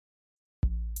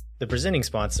The presenting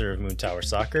sponsor of Moon Tower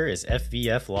Soccer is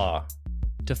FVF Law.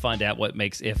 To find out what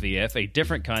makes FVF a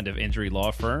different kind of injury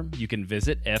law firm, you can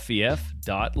visit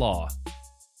fvf.law.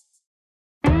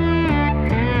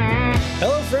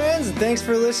 Hello, friends, and thanks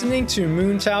for listening to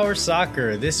Moon Tower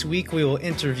Soccer. This week, we will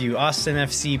interview Austin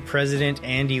FC President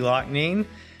Andy Loughnane.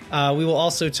 We will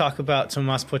also talk about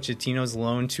Tomas Pochettino's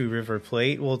loan to River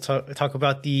Plate. We'll talk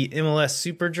about the MLS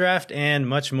Super Draft and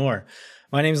much more.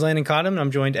 My name is Landon Cottom, and I'm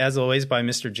joined, as always, by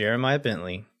Mr. Jeremiah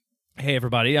Bentley. Hey,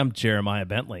 everybody, I'm Jeremiah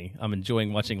Bentley. I'm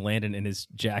enjoying watching Landon in his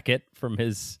jacket from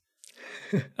his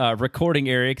recording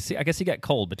area. I guess he got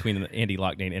cold between the Andy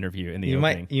Loughnane interview and the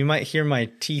opening. You might hear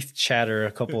my teeth chatter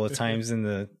a couple of times in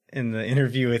the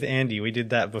interview with Andy. We did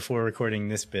that before recording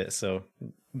this bit, so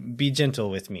be gentle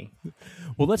with me.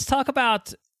 Well, let's talk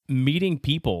about meeting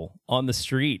people on the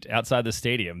street outside the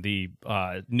stadium. The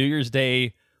New Year's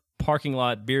Day parking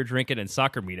lot beer drinking and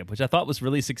soccer meetup, which I thought was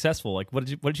really successful. Like, what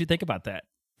did you think about that?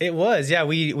 It was, yeah.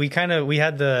 We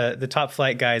had the Top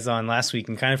Flight guys on last week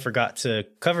and kind of forgot to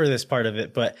cover this part of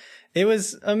it, but it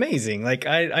was amazing. Like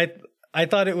I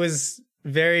thought it was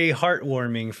very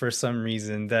heartwarming for some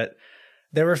reason that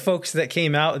there were folks that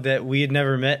came out that we had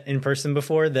never met in person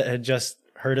before that had just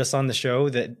heard us on the show.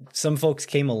 That some folks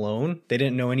came alone; they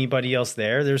didn't know anybody else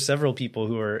there. There's several people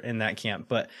who were in that camp,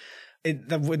 but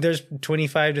there's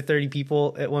 25 to 30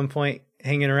 people at one point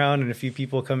hanging around, and a few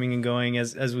people coming and going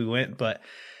as we went, but.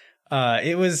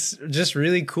 It was just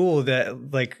really cool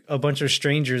that like a bunch of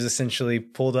strangers essentially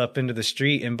pulled up into the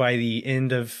street, and by the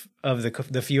end of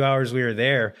the few hours we were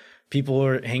there, people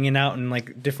were hanging out in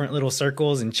like different little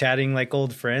circles and chatting like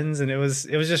old friends, and it was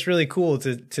just really cool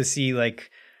to see like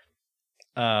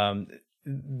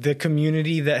the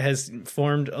community that has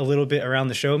formed a little bit around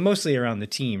the show, mostly around the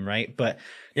team, right? But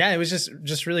yeah, it was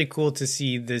just really cool to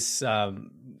see this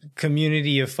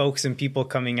community of folks and people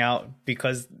coming out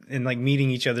and like meeting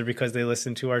each other because they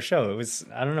listened to our show. It was,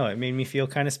 I don't know, it made me feel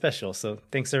kind of special. So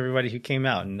thanks everybody who came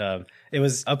out, and it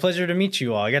was a pleasure to meet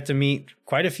you all. I got to meet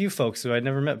quite a few folks who I'd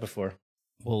never met before.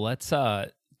 Well, let's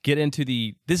get into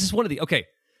this is one of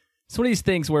these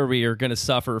things where we are going to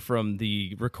suffer from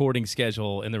the recording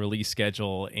schedule and the release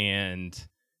schedule and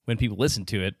when people listen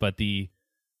to it, but the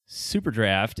Super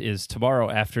Draft is tomorrow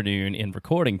afternoon in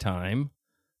recording time.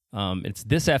 It's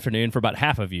this afternoon for about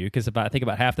half of you, because I think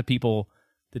about half the people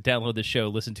that download the show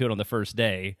listen to it on the first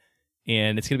day,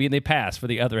 and it's going to be in the past for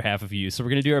the other half of you. So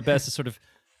we're going to do our best to sort of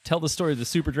tell the story of the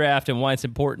Super Draft and why it's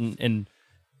important. And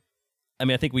I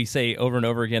mean, I think we say over and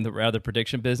over again that we're out of the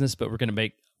prediction business, but we're going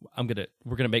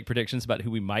to make predictions about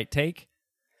who we might take.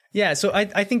 Yeah, so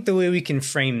I think the way we can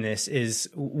frame this is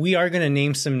we are going to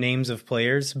name some names of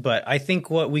players, but I think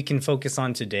what we can focus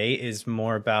on today is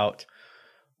more about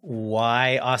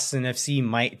why Austin FC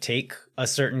might take a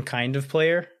certain kind of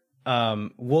player.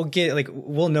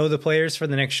 We'll know the players for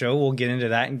the next show. We'll get into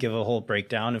that and give a whole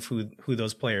breakdown of who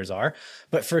those players are.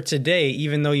 But for today,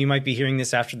 even though you might be hearing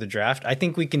this after the draft, I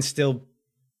think we can still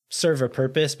serve a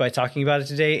purpose by talking about it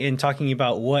today and talking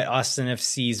about what Austin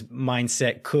FC's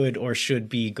mindset could or should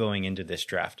be going into this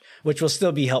draft, which will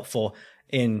still be helpful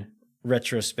in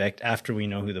retrospect after we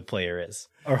know who the player is,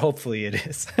 or hopefully it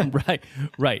is.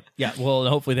 Right. Yeah. Well,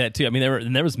 hopefully that too. I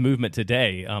mean, there was movement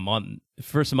today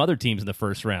for some other teams in the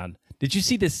first round. Did you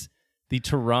see this? The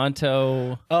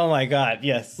Toronto. Oh my God.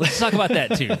 Yes. Let's talk about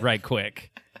that too, right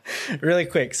quick. Really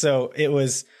quick. So it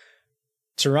was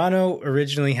Toronto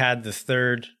originally had the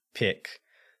third pick.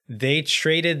 They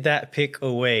traded that pick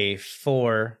away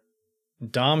for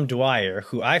Dom Dwyer,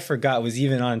 who I forgot was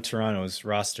even on Toronto's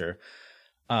roster.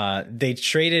 They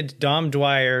traded Dom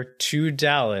Dwyer to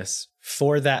Dallas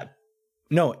for that.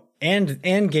 No,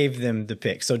 and gave them the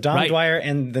pick. So Dom Dwyer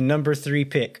and the number 3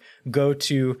 pick go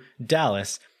to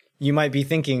Dallas. You might be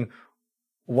thinking,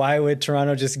 why would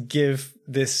Toronto just give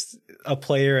a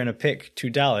player and a pick to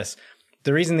Dallas?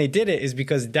 The reason they did it is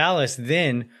because Dallas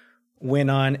then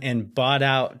went on and bought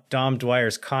out Dom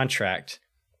Dwyer's contract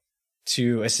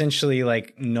to essentially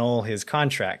like null his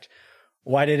contract.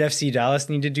 Why did FC Dallas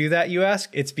need to do that, you ask?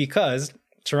 It's because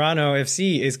Toronto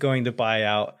FC is going to buy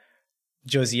out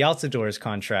Jozy Altidore's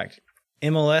contract.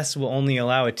 MLS will only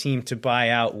allow a team to buy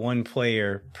out one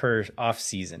player per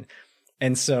offseason.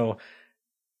 And so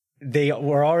they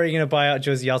were already going to buy out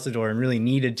Jozy Altidore and really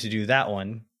needed to do that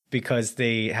one because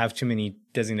they have too many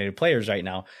designated players right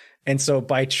now. And so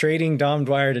by trading Dom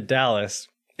Dwyer to Dallas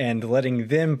and letting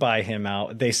them buy him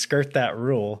out, they skirt that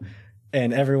rule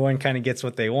and everyone kind of gets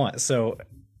what they want. So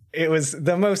it was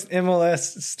the most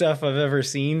MLS stuff I've ever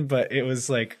seen, but it was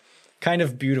like kind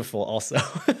of beautiful also.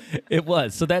 It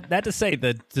was. So that to say,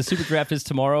 the Super Draft is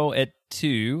tomorrow at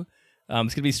 2.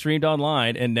 It's going to be streamed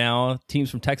online, and now teams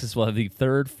from Texas will have the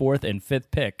 3rd, 4th, and 5th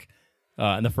pick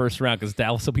in the first round because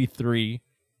Dallas will be 3,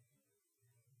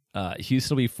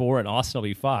 Houston will be 4, and Austin will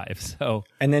be 5. So,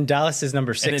 and then Dallas is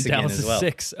number 6 again Dallas as well. Is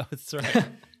 6. Oh, that's right.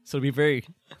 So it'll be very,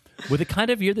 with the kind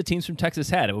of year the teams from Texas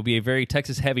had, it will be a very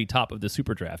Texas-heavy top of the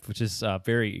Super Draft, which is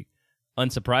very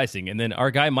unsurprising. And then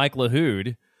our guy Mike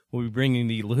LaHood will be bringing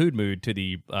the LaHood mood to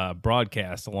the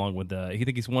broadcast, along with I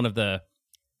think he's one of the.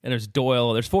 And there's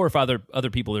Doyle. There's 4 or 5 other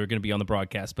people that are going to be on the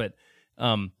broadcast, but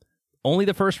only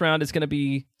the first round is going to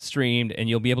be streamed, and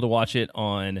you'll be able to watch it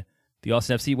on the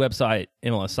Austin FC website,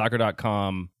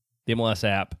 MLSsoccer.com, the MLS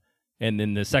app, and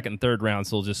then the second and third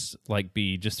rounds will just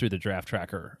be just through the draft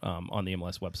tracker on the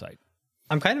MLS website.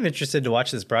 I'm kind of interested to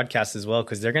watch this broadcast as well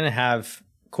because they're going to have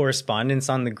correspondence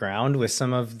on the ground with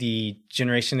some of the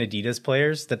Generation Adidas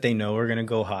players that they know are going to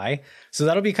go high. So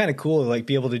that'll be kind of cool,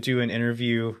 be able to do an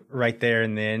interview right there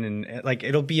and then. And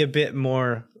it'll be a bit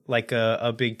more like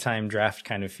a big time draft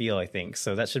kind of feel, I think.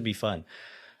 So that should be fun.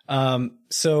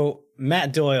 So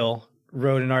Matt Doyle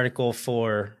wrote an article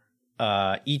for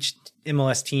each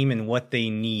MLS team and what they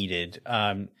needed.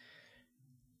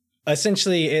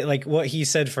 Essentially, what he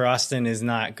said for Austin is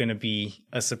not going to be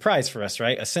a surprise for us,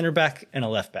 right? A center back and a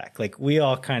left back. We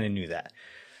all kind of knew that.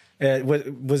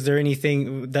 Was there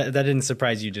anything that didn't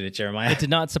surprise you, did it, Jeremiah? It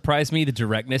did not surprise me, the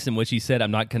directness in which he said,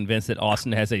 I'm not convinced that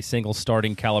Austin has a single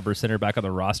starting caliber center back on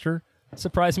the roster.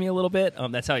 Surprised me a little bit.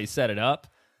 That's how he set it up.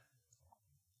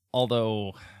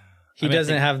 Although... He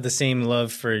doesn't have the same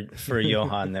love for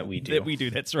Johan that we do. That we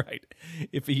do, that's right.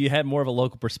 If he had more of a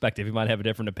local perspective, he might have a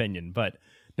different opinion. But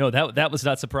no, that was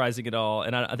not surprising at all.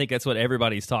 And I think that's what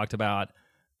everybody's talked about.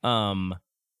 And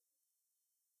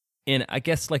I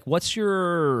guess, what's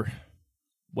your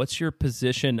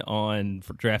position on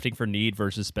for drafting for need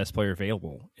versus best player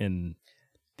available in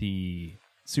the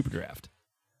Super Draft?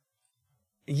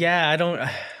 Yeah,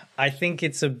 I think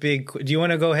it's a big... Do you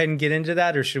want to go ahead and get into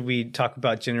that, or should we talk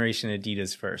about Generation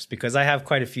Adidas first? Because I have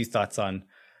quite a few thoughts on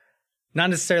not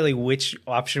necessarily which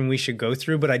option we should go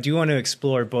through, but I do want to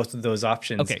explore both of those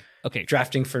options. Okay.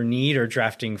 Drafting for need or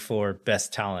drafting for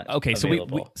best talent. Okay,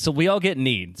 available. so we all get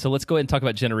need. So let's go ahead and talk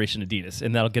about Generation Adidas,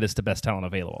 and that'll get us to best talent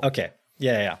available. Okay.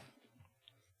 Yeah.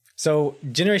 So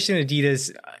Generation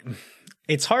Adidas,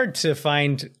 it's hard to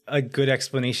find a good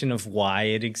explanation of why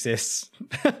it exists.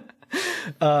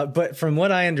 But from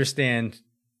what I understand,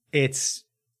 it's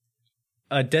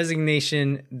a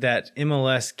designation that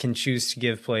MLS can choose to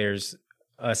give players,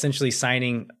 essentially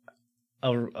signing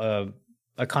a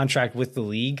contract with the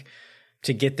league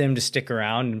to get them to stick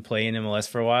around and play in MLS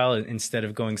for a while instead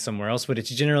of going somewhere else. But it's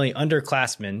generally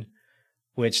underclassmen,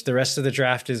 which the rest of the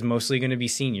draft is mostly going to be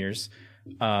seniors.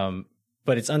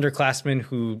 But it's underclassmen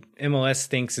who MLS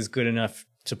thinks is good enough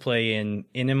to play in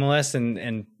MLS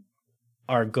and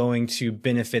are going to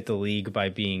benefit the league by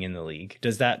being in the league.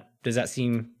 Does that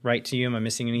seem right to you? Am I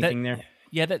missing anything there?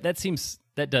 Yeah, that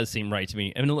does seem right to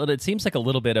me. I mean, it seems like a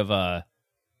little bit of a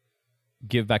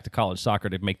give back to college soccer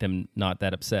to make them not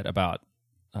that upset about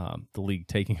the league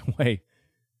taking away,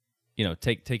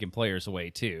 taking players away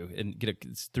too, and get it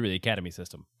through the academy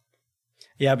system.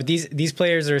 Yeah, but these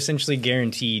players are essentially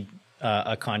guaranteed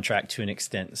a contract to an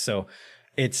extent, so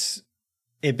it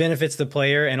benefits the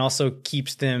player and also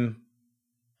keeps them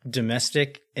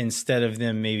domestic instead of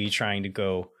them maybe trying to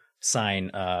go sign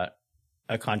a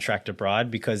contract abroad,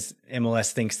 because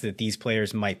MLS thinks that these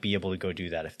players might be able to go do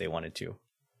that if they wanted to.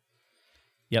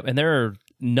 Yep, and there are a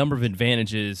number of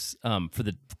advantages for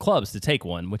the clubs to take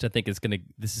one, which I think is going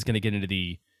to get into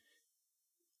the,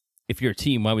 if you're a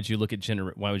team, why would you look at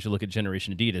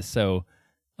Generation Adidas? So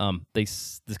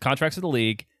the contracts of the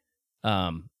league,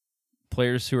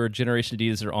 players who are Generation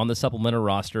Adidas are on the supplemental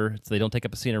roster, so they don't take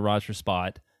up a senior roster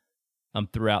spot.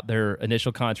 Throughout their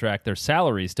initial contract, their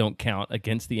salaries don't count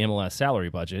against the MLS salary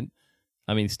budget.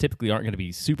 I mean, these typically aren't going to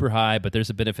be super high, but there's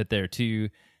a benefit there too.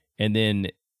 And then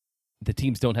the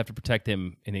teams don't have to protect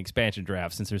him in the expansion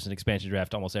draft, since there's an expansion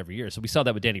draft almost every year. So we saw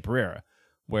that with Danny Pereira,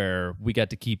 where we got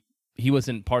to keep, he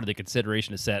wasn't part of the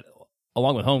consideration to set,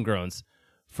 along with homegrowns,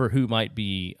 for who might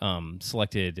be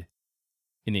selected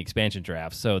in the expansion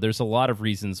draft. So there's a lot of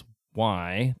reasons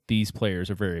why these players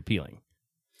are very appealing.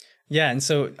 Yeah, and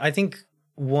so I think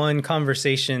one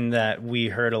conversation that we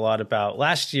heard a lot about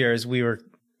last year is we're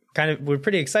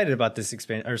pretty excited about this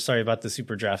about the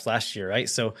super drafts last year, right?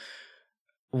 So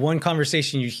one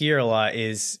conversation you hear a lot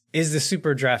is the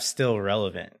super draft still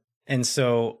relevant? And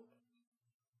so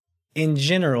in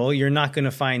general, you're not going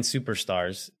to find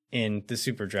superstars in the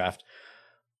super draft,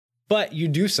 but you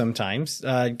do sometimes.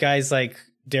 Guys like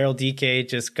Daryl Dike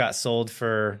just got sold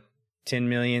for 10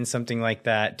 million, something like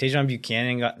that. Tajon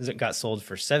Buchanan got sold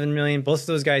for 7 million. Both of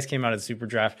those guys came out of the super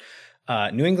draft.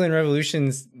 New England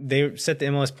Revolutions, they set the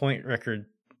MLS point record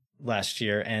last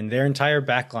year, and their entire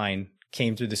backline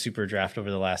came through the super draft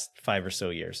over the last 5 or so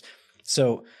years.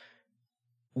 So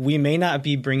we may not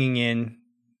be bringing in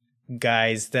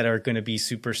guys that are going to be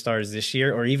superstars this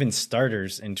year or even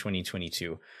starters in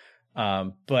 2022.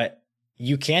 But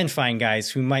you can find guys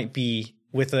who might be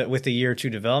with a year or two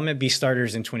development, be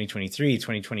starters in 2023,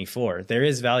 2024. There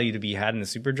is value to be had in the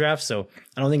super draft. So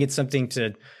I don't think it's something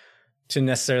to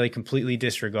necessarily completely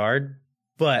disregard,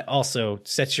 but also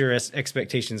set your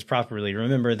expectations properly.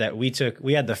 Remember that we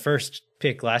had the first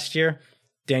pick last year,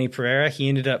 Danny Pereira. He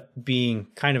ended up being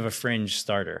kind of a fringe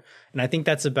starter. And I think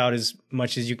that's about as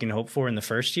much as you can hope for in the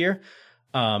first year.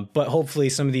 But hopefully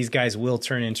some of these guys will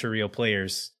turn into real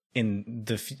players in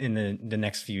the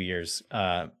next few years,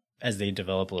 as they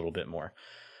develop a little bit more.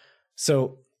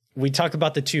 So we talk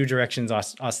about the 2 directions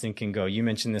Austin can go. You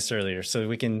mentioned this earlier. So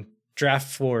we can draft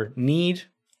for need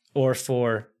or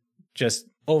for just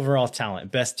overall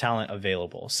talent, best talent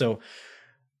available. So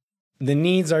the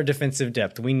needs are defensive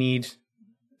depth. We need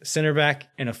center back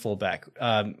and a fullback.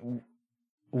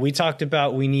 We talked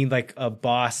about we need like a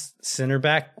boss center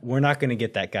back. We're not going to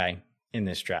get that guy in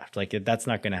this draft. Like that's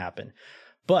not going to happen.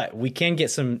 But we can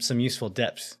get some useful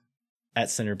depth at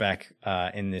center back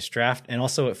in this draft, and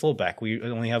also at fullback. We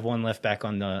only have one left back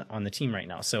on the team right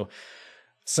now. So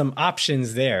some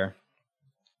options there.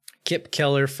 Kip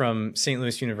Keller from St.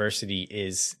 Louis University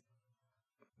is,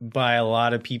 by a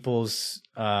lot of people's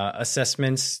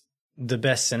assessments, the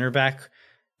best center back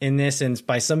in this, and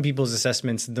by some people's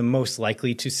assessments, the most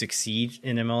likely to succeed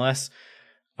in MLS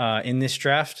in this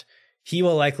draft. He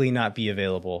will likely not be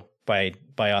available by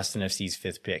Austin FC's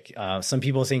 5th pick. Some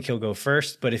people think he'll go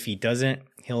first, but if he doesn't,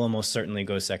 he'll almost certainly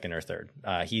go second or third.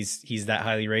 He's that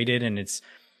highly rated, and it's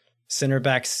center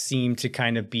backs seem to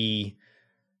kind of be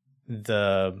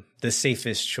the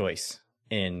safest choice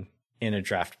in a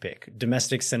draft pick.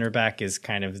 Domestic center back is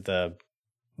kind of the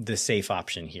safe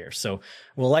option here. So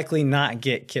we'll likely not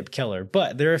get Kip Keller,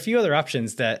 but there are a few other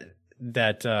options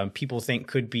that people think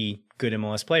could be good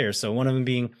MLS players. So one of them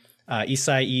being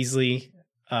Isai Easley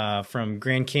from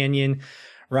Grand Canyon,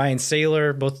 Ryan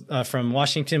Saylor, both from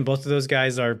Washington. Both of those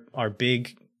guys are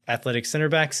big athletic center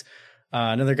backs.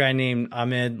 Another guy named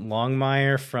Ahmed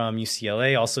Longmire from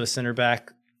UCLA, also a center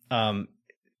back.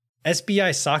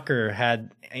 SBI Soccer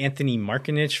had Anthony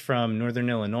Markinich from Northern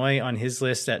Illinois on his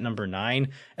list at number 9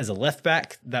 as a left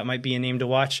back. That might be a name to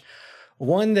watch.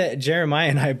 One that Jeremiah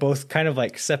and I both kind of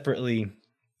like separately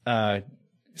caught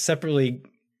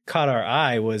our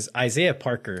eye was Isaiah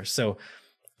Parker. So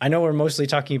I know we're mostly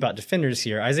talking about defenders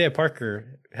here. Isaiah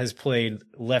Parker has played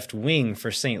left wing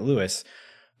for St. Louis.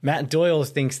 Matt Doyle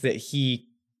thinks that he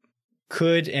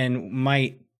could and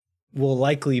will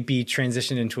likely be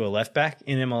transitioned into a left back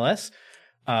in MLS.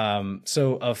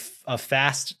 So a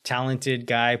fast, talented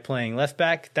guy playing left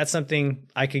back, that's something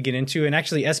I could get into. And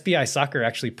actually, SBI Soccer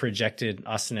actually projected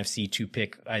Austin FC to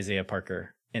pick Isaiah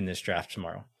Parker in this draft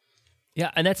tomorrow. Yeah,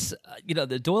 and that's,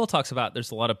 the Doyle talks about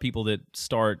there's a lot of people that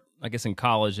start, I guess, in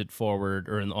college at forward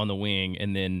or on the wing,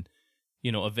 and then,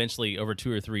 eventually over 2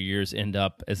 or 3 years end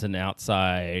up as an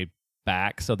outside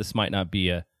back. So this might not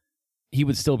be he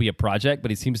would still be a project,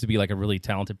 but he seems to be like a really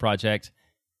talented project.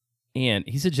 And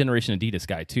he's a Generation Adidas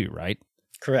guy too, right?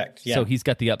 Correct. Yeah. So he's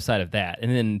got the upside of that. And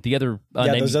then the other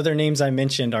those other names I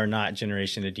mentioned are not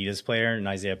Generation Adidas player, and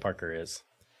Isaiah Parker is.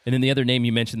 And then the other name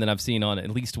you mentioned that I've seen on at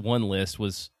least one list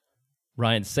was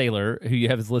Ryan Saylor, who you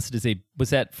have as listed as was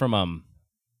that from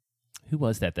who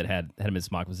was that had him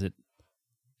as mock? Was it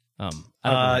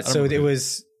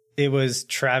it was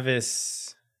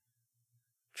Travis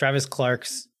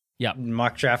Clark's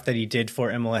mock draft that he did for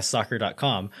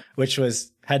MLSsoccer.com, which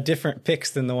had different picks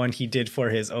than the one he did for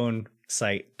his own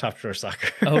site, Top Drawer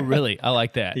Soccer. Oh, really? I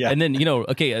like that. Yeah. And then,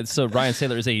 so Ryan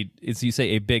Saylor is you say,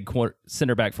 a big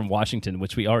center back from Washington,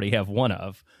 which we already have one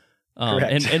of.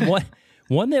 Correct. And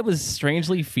one that was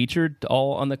strangely featured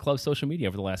all on the club's social media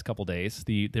over the last couple of days,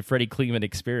 the Freddie Kleeman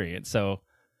experience. So,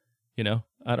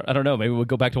 I don't know. Maybe we'll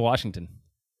go back to Washington.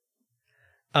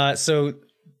 So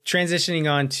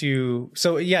transitioning on to,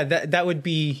 that would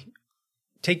be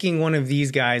taking one of these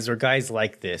guys or guys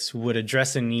like this who would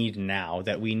address a need now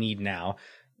that we need now.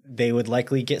 They would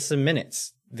likely get some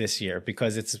minutes this year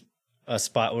because it's a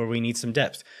spot where we need some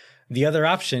depth. The other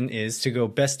option is to go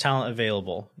best talent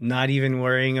available, not even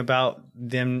worrying about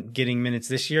them getting minutes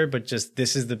this year, but just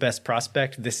this is the best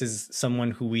prospect. This is someone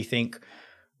who we think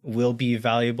will be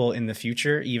valuable in the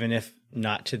future, even if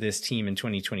not to this team in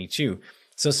 2022.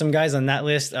 So some guys on that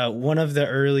list, one of the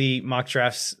early mock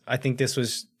drafts, I think this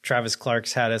was Travis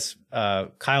Clark's, had us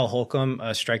Kyle Holcomb,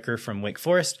 a striker from Wake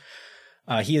Forest.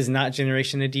 He is not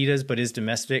Generation Adidas, but is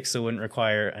domestic, so wouldn't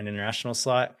require an international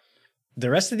slot. The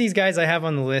rest of these guys I have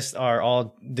on the list are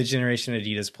all the Generation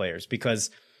Adidas players, because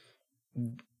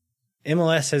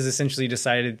MLS has essentially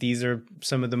decided these are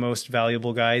some of the most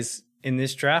valuable guys in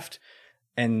this draft.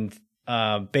 And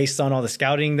based on all the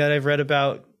scouting that I've read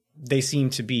about, they seem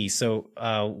to be. So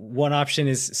one option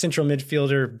is central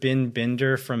midfielder Ben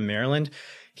Bender from Maryland.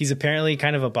 He's apparently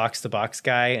kind of a box-to-box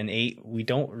guy, an 8. We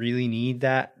don't really need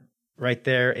that right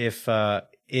there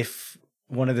if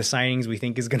one of the signings we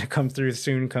think is going to come through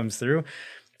soon comes through.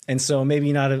 And so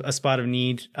maybe not a spot of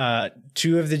need.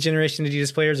 2 of the Generation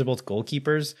Adidas players are both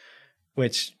goalkeepers,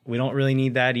 which we don't really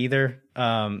need that either.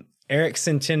 Eric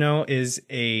Centeno is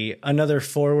another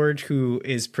forward who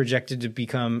is projected to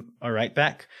become a right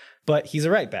back, but he's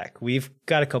a right back. We've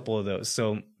got a couple of those,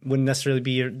 so wouldn't necessarily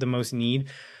be the most need.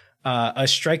 A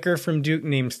striker from Duke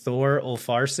named Thor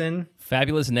Ulfarsson.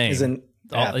 Fabulous name.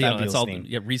 Fabulous it's all name.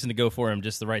 reason to go for him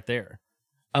just right there.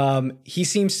 He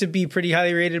seems to be pretty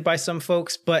highly rated by some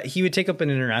folks, but he would take up an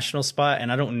international spot.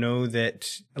 And I don't know that,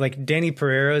 like, Danny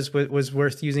Pereira was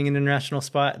worth using an international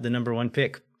spot, the number 1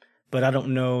 pick, but I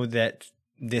don't know that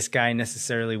this guy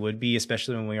necessarily would be,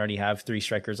 especially when we already have 3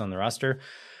 strikers on the roster.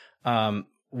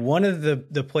 One of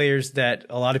the players that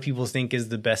a lot of people think is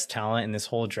the best talent in this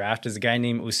whole draft is a guy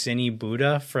named Useni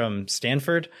Buddha from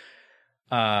Stanford.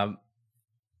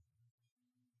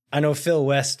 I know Phil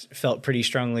West felt pretty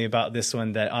strongly about this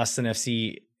one, that Austin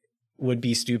FC would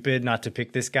be stupid not to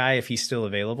pick this guy if he's still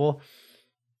available.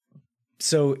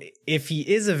 So if he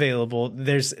is available,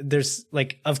 there's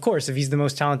like, of course, if he's the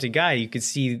most talented guy, you could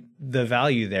see the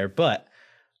value there. But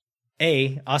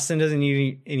Austin doesn't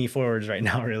need any forwards right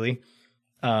now, really,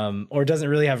 or doesn't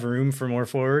really have room for more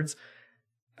forwards.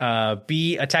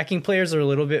 B, attacking players are a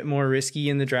little bit more risky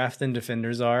in the draft than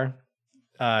defenders are.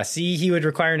 C, he would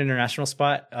require an international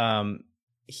spot.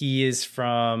 He is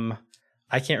from,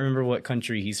 I can't remember what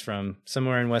country he's from,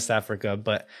 somewhere in West Africa,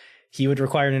 but he would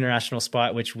require an international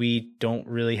spot, which we don't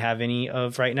really have any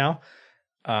of right now.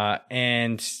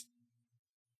 And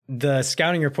the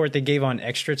scouting report they gave on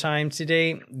Extra Time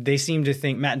today, they seem to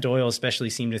think, Matt Doyle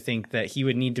especially seemed to think that he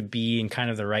would need to be in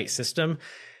kind of the right system.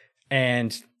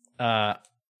 And I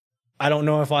don't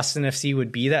know if Austin FC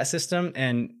would be that system.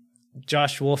 And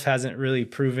Josh Wolf hasn't really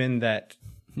proven that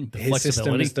his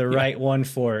system is the right one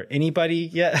for anybody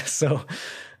yet. So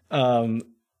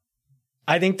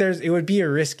I think it would be a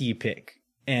risky pick.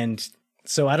 And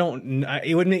so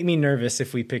it would make me nervous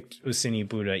if we picked Useni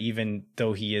Buddha, even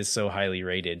though he is so highly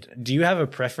rated. Do you have a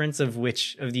preference of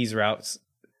which of these routes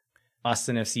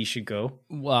Austin FC should go?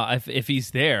 Well, if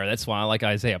he's there, that's why I like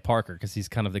Isaiah Parker, because he's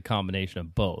kind of the combination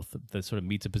of both. That sort of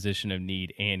meets a position of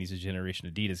need, and he's a Generation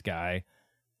Adidas guy.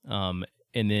 And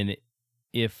then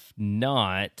if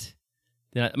not,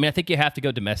 then I think you have to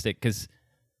go domestic, because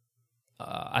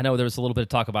I know there was a little bit of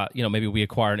talk about, maybe we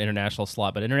acquire an international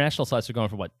slot, but international slots are going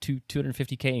for what,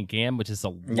 $250K in GAM, which is a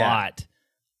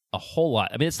whole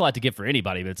lot. I mean, it's a lot to give for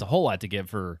anybody, but it's a whole lot to give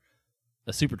for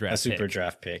a super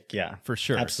draft pick. Yeah, for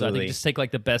sure. Absolutely. So I think just take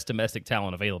like the best domestic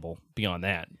talent available beyond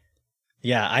that.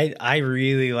 Yeah, I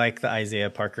really like the Isaiah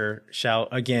Parker shout.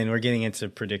 Again, we're getting into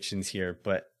predictions here,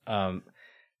 but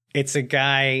it's a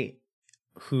guy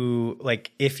who,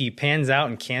 like, if he pans out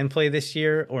and can play this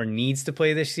year or needs to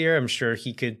play this year, I'm sure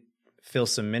he could fill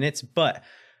some minutes. But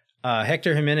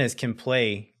Hector Jimenez can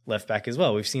play left back as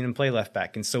well. We've seen him play left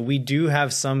back. And so we do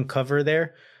have some cover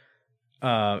there.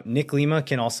 Nick Lima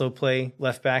can also play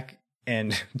left back,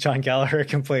 and John Gallagher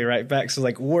can play right back. So,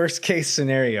 like, worst case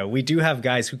scenario, we do have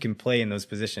guys who can play in those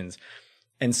positions.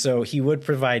 And so he would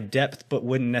provide depth, but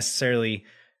wouldn't necessarily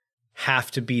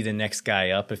have to be the next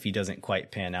guy up if he doesn't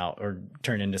quite pan out or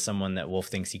turn into someone that Wolf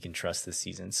thinks he can trust this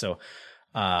season. So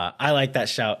I like that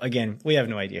shout. Again, we have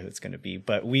no idea who it's going to be,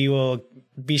 but we will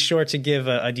be sure to give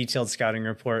a detailed scouting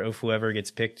report of whoever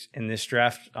gets picked in this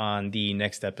draft on the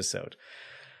next episode.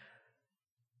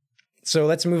 So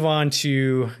let's move on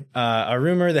to a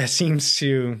rumor that seems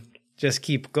to just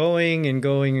keep going and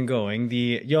going and going,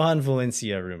 the Johan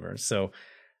Valencia rumor. So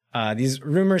these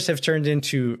rumors have turned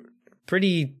into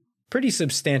pretty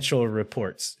substantial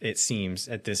reports, it seems,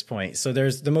 at this point. So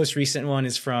there's the most recent one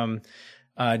is from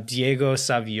Diego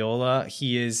Saviola.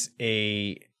 He is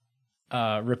a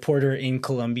reporter in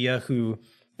Colombia who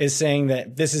is saying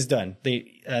that this is done.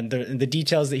 The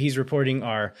details that he's reporting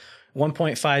are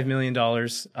 $1.5 million.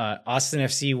 Austin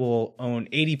FC will own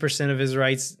 80% of his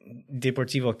rights.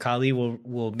 Deportivo Cali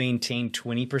will maintain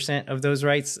 20% of those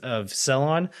rights of sell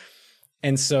on.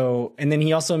 And then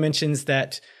he also mentions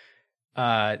that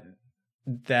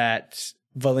that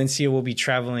Valencia will be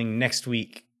traveling next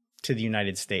week to the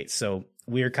United States. So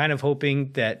we are kind of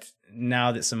hoping that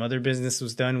now that some other business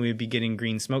was done, we would be getting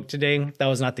green smoke today. That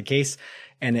was not the case.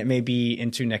 And it may be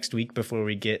into next week before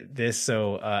we get this.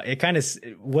 So it kind of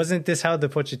wasn't this how the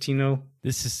Pochettino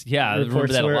I remember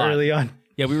that were a lot. early on.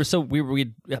 Yeah, we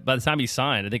by the time he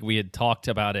signed, I think we had talked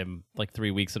about him like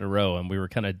 3 weeks in a row, and we were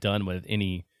kind of done with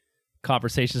any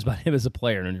conversations about him as a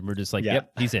player, and we're just like,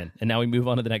 yep, he's in. And now we move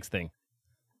on to the next thing.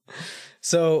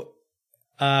 So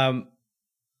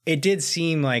it did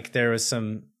seem like there was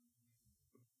some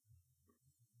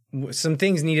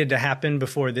things needed to happen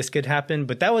before this could happen,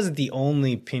 but that wasn't the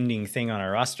only pending thing on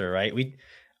our roster, right?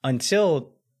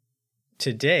 Until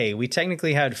today, we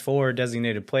technically had 4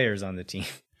 designated players on the team.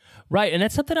 Right, and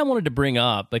that's something I wanted to bring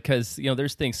up because,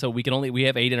 there's things. So we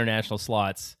have 8 international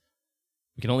slots.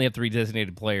 We can only have 3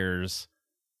 designated players.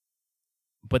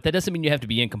 But that doesn't mean you have to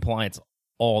be in compliance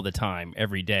all the time,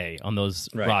 every day on those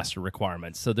roster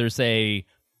requirements. So there's a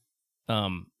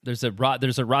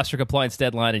roster compliance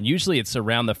deadline, and usually it's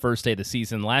around the first day of the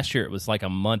season. Last year it was like a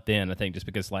month in, I think, just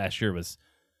because last year was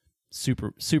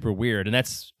super, super weird. And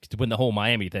that's when the whole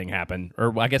Miami thing happened,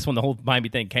 or I guess when the whole Miami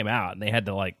thing came out and they had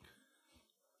to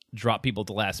drop people at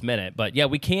the last minute. But yeah,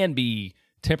 we can be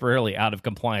temporarily out of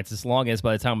compliance as long as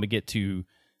by the time we get to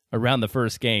around the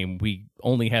first game, we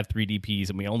only have 3 DPs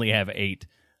and we only have 8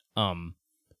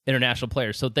 international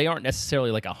players. So they aren't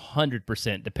necessarily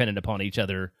 100% dependent upon each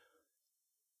other,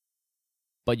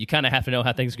 but you kind of have to know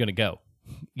how things are going to go,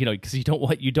 because you don't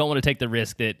want to take the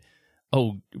risk that,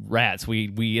 oh, rats,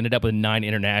 we ended up with 9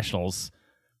 internationals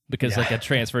because a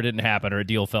transfer didn't happen or a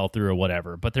deal fell through or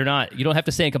whatever. But you don't have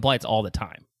to stay in compliance all the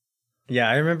time. Yeah,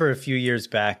 I remember a few years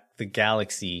back, the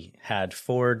Galaxy had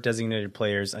 4 designated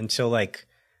players until I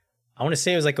want to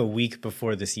say it was a week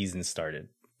before the season started.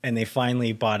 And they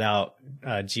finally bought out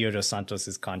Gio dos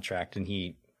Santos' contract.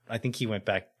 And I think he went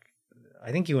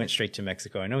straight to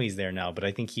Mexico. I know he's there now, but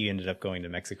I think he ended up going to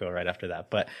Mexico right after that.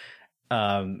 But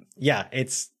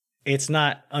it's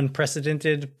not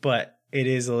unprecedented, but it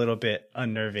is a little bit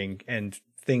unnerving and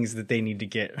things that they need to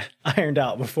get ironed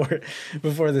out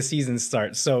before the season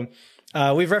starts. So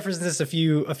we've referenced this a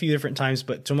few different times,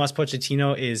 but Tomas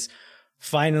Pochettino is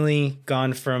finally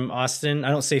gone from Austin. I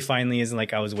don't say finally as in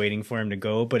I was waiting for him to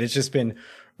go, but it's just been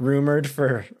rumored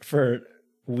for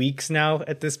weeks now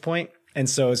at this point. And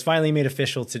so it's finally made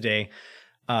official today.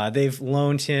 They've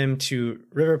loaned him to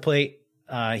River Plate.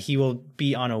 He will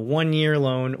be on a 1-year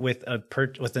loan with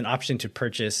an option to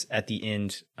purchase at the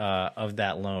end of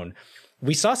that loan.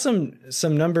 We saw some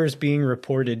numbers being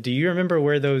reported. Do you remember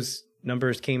where those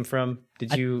numbers came from?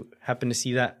 Did you happen to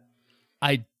see that?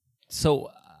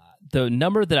 The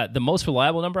number the most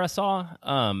reliable number I saw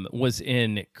was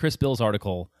in Chris Bill's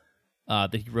article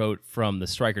that he wrote from the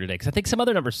Striker today. Because I think some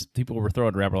other numbers people were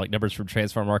throwing around were numbers from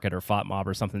Transfer Market or FOTMob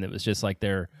or something that was just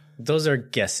those are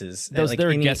guesses.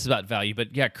 They're guesses about value.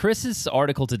 But yeah, Chris's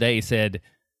article today said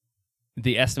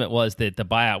the estimate was that the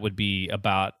buyout would be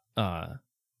about $1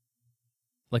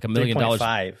 million.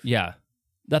 3.5. Yeah.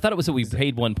 I thought it was that we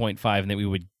paid 1.5 and that we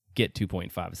would get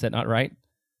 2.5. Is that not right?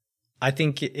 I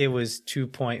think it was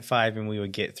 2.5 and we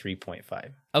would get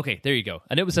 3.5. Okay, there you go.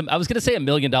 And it was I was going to say $1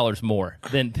 million more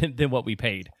than what we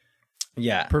paid.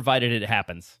 Yeah. Provided it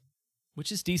happens,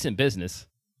 which is decent business.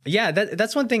 Yeah,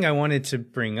 that's one thing I wanted to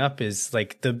bring up is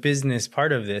the business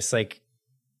part of this.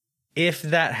 If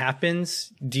that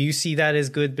happens, do you see that as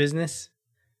good business?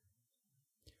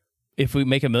 If we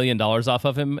make $1 million off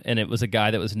of him and it was a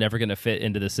guy that was never going to fit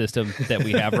into the system that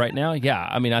we have right now, yeah,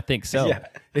 I mean, I think so. Yeah.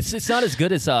 It's not as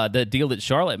good as the deal that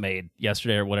Charlotte made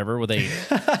yesterday or whatever, where they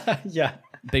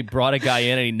they brought a guy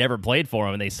in and he never played for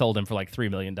him and they sold him for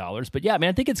 $3 million. But yeah, I mean,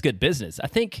 I think it's good business. I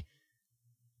think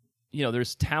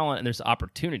there's talent and there's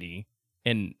opportunity,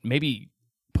 and maybe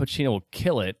Pochettino will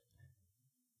kill it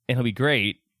and he'll be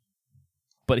great.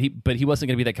 But he wasn't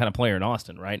going to be that kind of player in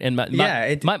Austin, right? And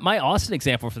my Austin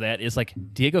example for that is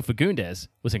Diego Fagundes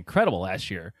was incredible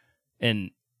last year,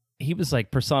 and he was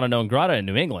persona non grata in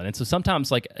New England. And so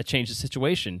sometimes a change of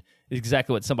situation is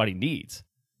exactly what somebody needs.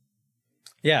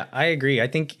 Yeah, I agree. I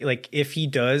think if he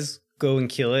does go and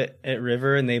kill it at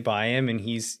River and they buy him and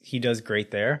he does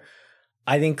great there,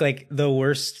 I think the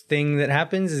worst thing that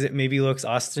happens is it maybe makes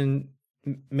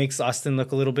Austin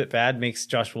look a little bit bad, makes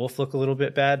Josh Wolf look a little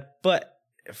bit bad, but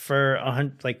for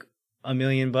 $1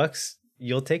 million,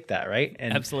 you'll take that, right?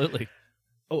 And absolutely.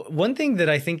 One thing that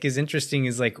I think is interesting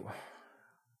is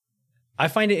I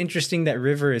find it interesting that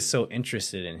River is so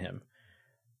interested in him,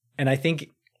 and I think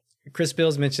Chris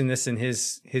Bills mentioned this in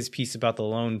his piece about the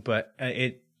loan, but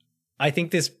I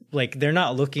think this, like, they're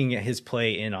not looking at his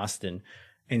play in Austin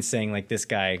and saying, like, this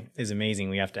guy is amazing,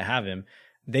 we have to have him.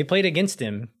 They played against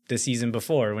him the season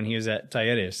before when he was at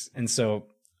Talleres. And so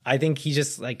I think he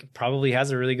just, like, probably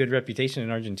has a really good reputation in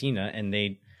Argentina, and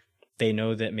they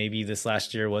know that maybe this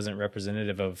last year wasn't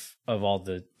representative of all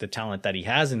the talent that he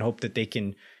has, and hope that they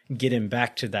can get him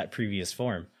back to that previous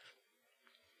form.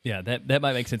 Yeah, that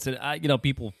might make sense. And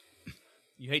people,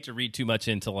 you hate to read too much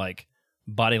into like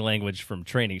body language from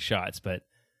training shots, but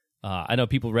I know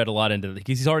people read a lot into it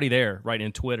because he's already there, right?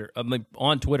 In Twitter,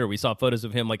 on Twitter, we saw photos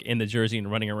of him like in the jersey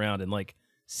and running around and like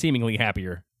seemingly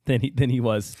happier than he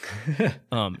was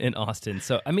in Austin.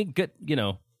 So I mean, good,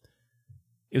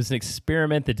 it was an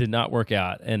experiment that did not work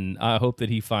out, and I hope that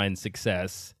he finds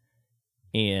success,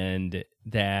 and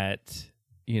that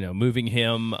moving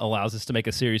him allows us to make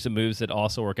a series of moves that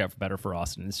also work out better for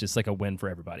Austin. It's just like a win for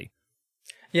everybody.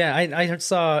 Yeah, I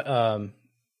saw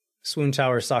Swoon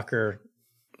Tower Soccer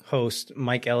host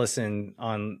Mike Ellison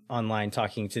online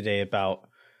talking today about,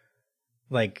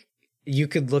 like, you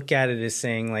could look at it as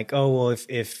saying like, oh well,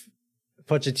 if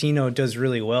Pochettino does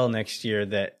really well next year,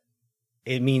 that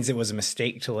it means it was a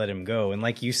mistake to let him go. And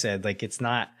like you said, like, it's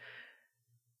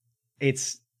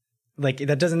like,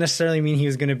 that doesn't necessarily mean he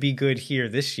was going to be good here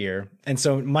this year. And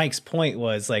so Mike's point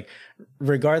was, like,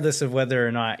 regardless of whether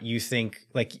or not you think,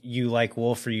 like, you like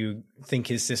Wolf or you think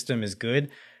his system is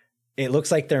good, it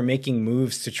looks like they're making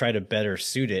moves to try to better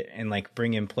suit it and, like,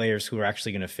 bring in players who are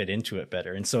actually going to fit into it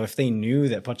better. And so if they knew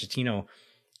that Pochettino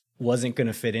wasn't going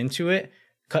to fit into it,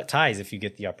 cut ties if you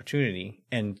get the opportunity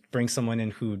and bring someone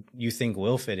in who you think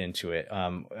will fit into it.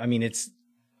 I mean, it's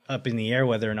up in the air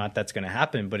whether or not that's going to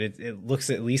happen, but it looks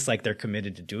at least like they're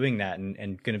committed to doing that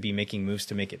and going to be making moves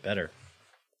to make it better.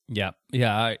 Yeah,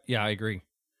 I agree.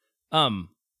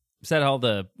 Is that all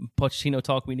the Pochettino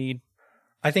talk we need?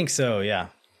 I think so, yeah.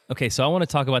 Okay, so I want to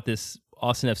talk about this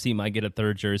Austin FC might get a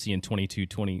third jersey in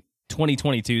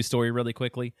 2022 story really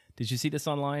quickly. Did you see this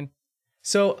online?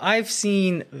 So I've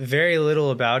seen very little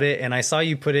about it, and I saw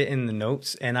you put it in the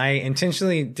notes, and I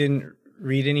intentionally didn't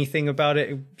read anything about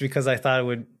it because I thought it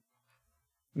would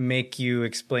make you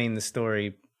explain the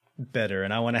story better,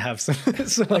 and I want to have some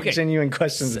okay. Genuine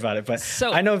questions about it. But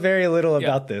I know very little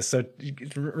about this, so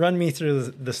run me through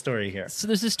the story here. So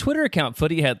there's this Twitter account,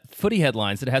 Footy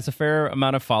Headlines, that has a fair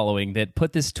amount of following, that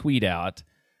put this tweet out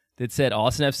that said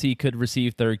Austin FC could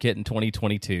receive third kit in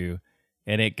 2022.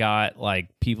 And it got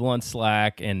like people on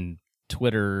Slack and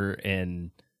Twitter and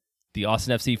the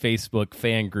Austin FC Facebook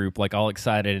fan group like all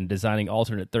excited and designing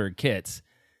alternate third kits.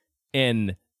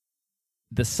 And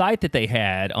the site that they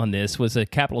had on this was a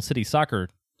Capital City Soccer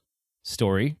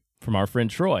story from our friend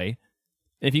Troy.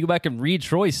 And if you go back and read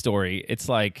Troy's story, it's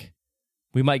like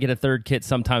we might get a third kit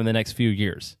sometime in the next few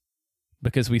years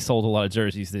because we sold a lot of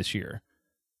jerseys this year.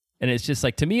 And it's just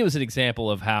like, to me, it was an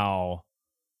example of how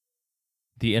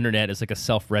the internet is like a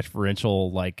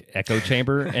self-referential like echo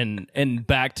chamber, and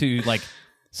back to like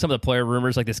some of the player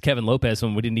rumors, like this Kevin Lopez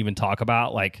one we didn't even talk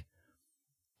about. Like,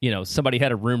 somebody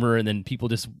had a rumor and then people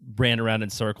just ran around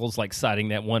in circles, like citing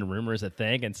that one rumor as a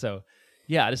thing. And so,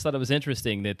 yeah, I just thought it was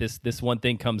interesting that this one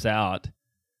thing comes out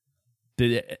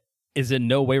that is in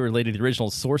no way related to the original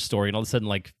source story, and all of a sudden,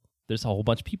 like, there's a whole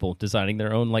bunch of people designing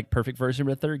their own like perfect version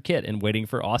of a third kit and waiting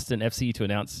for Austin FC to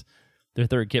announce their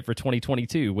third kit for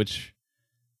 2022, which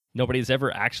nobody's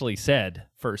ever actually said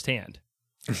firsthand.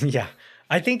 Yeah.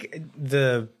 I think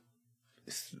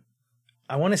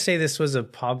I want to say this was a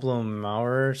Pablo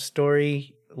Maurer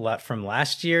story from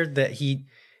last year that he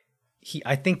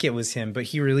I think it was him, but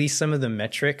he released some of the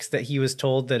metrics that he was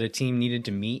told that a team needed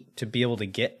to meet to be able to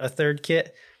get a third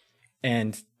kit.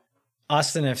 And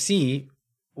Austin FC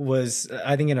was,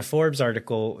 I think in a Forbes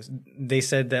article, they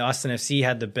said that Austin FC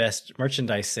had the best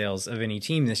merchandise sales of any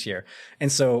team this year.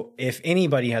 And so if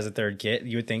anybody has a third kit,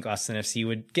 you would think Austin FC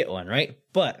would get one, right?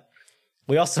 But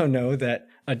we also know that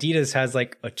Adidas has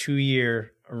like a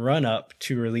 2-year run up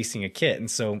to releasing a kit.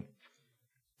 And so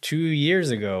 2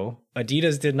 years ago,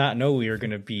 Adidas did not know we were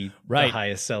going to be the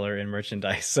highest seller in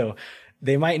merchandise. So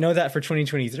they might know that for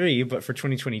 2023, but for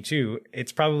 2022,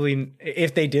 it's probably,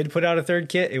 if they did put out a third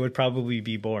kit, it would probably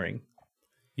be boring.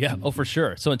 Yeah, oh, for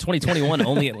sure. So in 2021,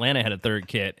 only Atlanta had a third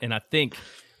kit, and I think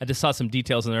I just saw some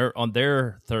details on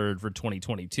their third for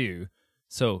 2022.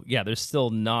 So yeah, there's still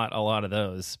not a lot of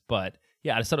those, but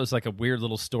yeah, I just thought it was like a weird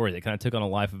little story that kind of took on a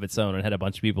life of its own and had a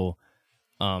bunch of people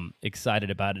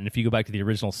excited about it. And if you go back to the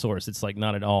original source, it's like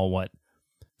not at all what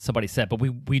somebody said. But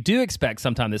we do expect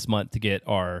sometime this month to get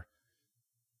our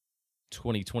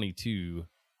 2022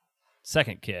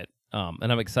 second kit,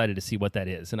 and I'm excited to see what that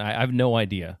is. And I have no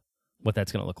idea what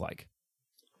that's going to look like.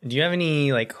 Do you have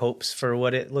any like hopes for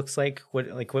what it looks like? What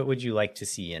would you like to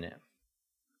see in it?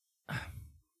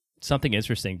 Something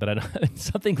interesting, but I don't,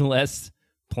 something less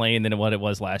plain than what it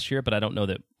was last year. But I don't know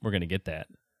that we're going to get that.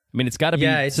 I mean, it's got to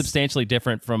be substantially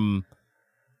different from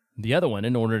the other one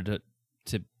in order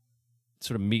to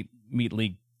sort of meet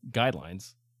league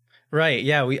guidelines. Right.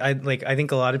 Yeah. I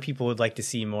think a lot of people would like to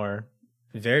see more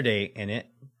Verde in it,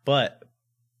 but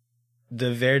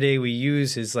the Verde we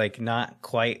use is like not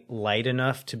quite light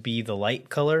enough to be the light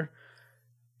color.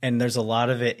 And there's a lot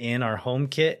of it in our home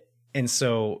kit. And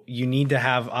so you need to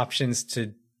have options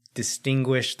to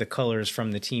distinguish the colors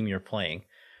from the team you're playing.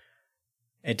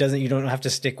 You don't have to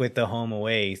stick with the home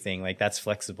away thing. Like that's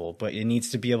flexible, but it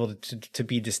needs to be able to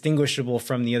be distinguishable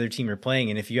from the other team you're playing.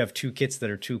 And if you have two kits that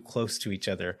are too close to each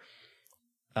other,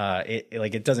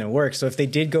 it doesn't work. So if they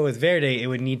did go with Verde, it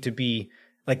would need to be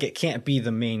like, it can't be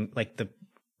the main, like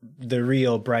the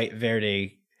real bright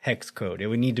Verde hex code. It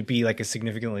would need to be like a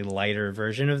significantly lighter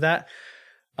version of that.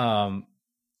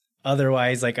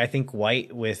 Otherwise, like I think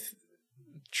white with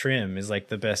trim is like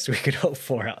the best we could hope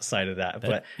for outside of that.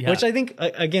 But which I think,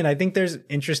 again, I think there's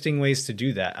interesting ways to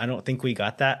do that. I don't think we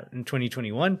got that in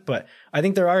 2021, but I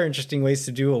think there are interesting ways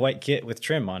to do a white kit with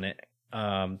trim on it.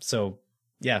 So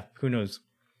yeah, who knows?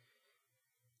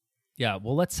 Yeah.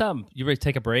 Well, let's, you ready to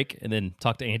take a break and then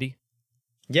talk to Andy?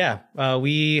 Yeah.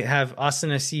 We have Austin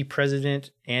FC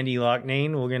president, Andy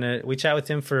Loughnane. We chat with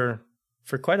him for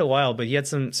quite a while, but he had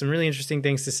some really interesting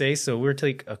things to say. So we'll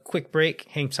take a quick break.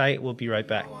 Hang tight. We'll be right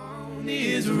back.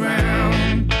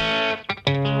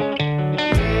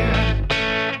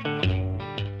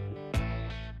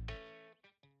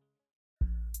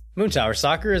 Moontower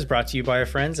Soccer is brought to you by our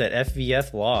friends at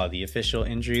FVF Law, the official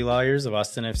injury lawyers of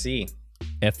Austin FC.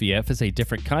 FVF is a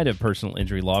different kind of personal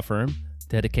injury law firm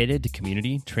dedicated to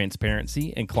community,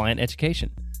 transparency, and client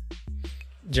education.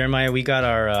 Jeremiah, we got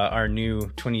our new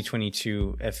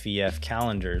 2022 FVF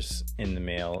calendars in the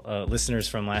mail. Listeners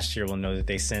from last year will know that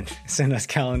they sent us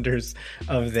calendars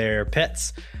of their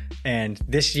pets. And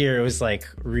this year it was like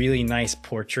really nice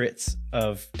portraits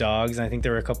of dogs. And I think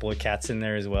there were a couple of cats in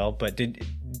there as well. But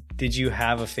did you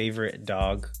have a favorite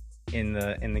dog in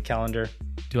the calendar?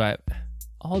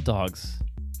 All dogs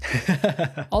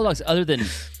other than,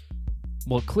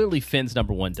 well, clearly Finn's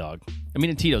number one dog. I mean,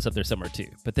 and Tito's up there somewhere too,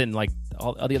 but then like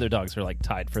all the other dogs are like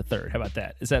tied for third. How about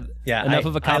that? Is that enough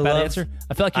of a cop-out answer?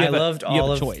 I feel like I loved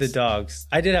all of the dogs.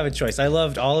 I did have a choice. I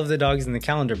loved all of the dogs in the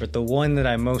calendar, but the one that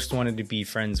I most wanted to be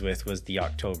friends with was the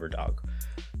October dog.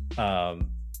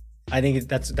 I think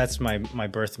that's my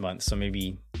birth month, so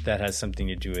maybe that has something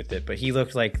to do with it. But he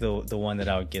looked like the one that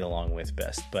I would get along with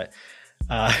best. But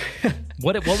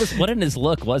what in his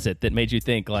look was it that made you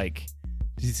think like?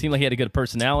 Did he seem like he had a good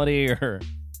personality or?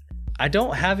 I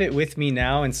don't have it with me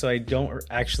now, and so I don't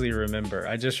actually remember.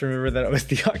 I just remember that it was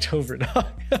the October dog.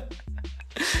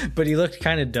 But he looked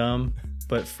kind of dumb,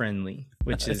 but friendly,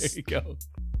 which is... There you go.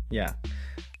 Yeah.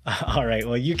 All right.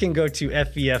 Well, you can go to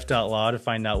fvf.law to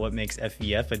find out what makes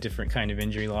FVF a different kind of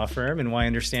injury law firm and why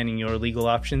understanding your legal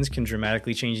options can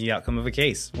dramatically change the outcome of a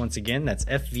case. Once again, that's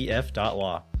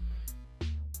fvf.law.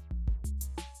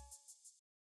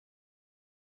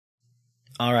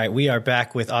 All right, we are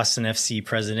back with Austin FC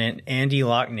president Andy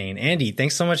Loughnane. Andy,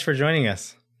 thanks so much for joining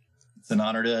us. It's an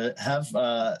honor to have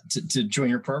to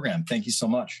join your program. Thank you so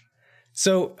much.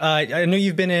 So I know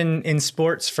you've been in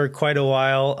sports for quite a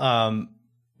while.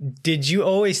 Did you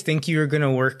always think you were going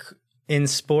to work in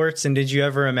sports, and did you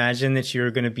ever imagine that you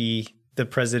were going to be the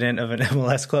president of an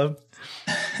MLS club?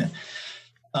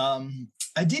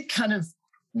 I did kind of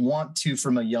want to,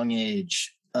 from a young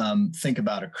age, think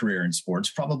about a career in sports.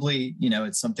 Probably,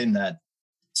 it's something that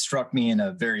struck me in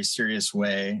a very serious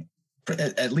way,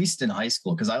 at least in high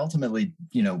school, because I ultimately,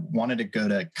 wanted to go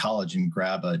to college and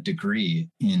grab a degree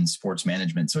in sports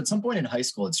management. So at some point in high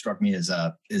school, it struck me as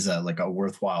a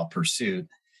worthwhile pursuit.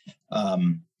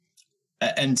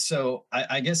 And so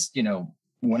I guess,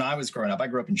 when I was growing up, I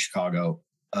grew up in Chicago.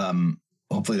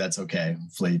 Hopefully that's okay.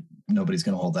 Hopefully nobody's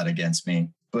going to hold that against me.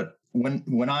 But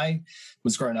when I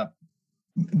was growing up,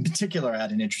 in particular, I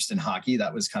had an interest in hockey.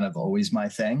 That was kind of always my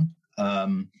thing.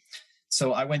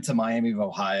 So I went to Miami of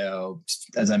Ohio,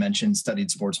 as I mentioned,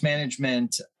 studied sports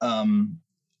management. And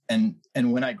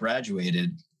when I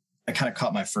graduated, I kind of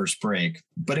caught my first break,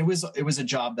 but it was a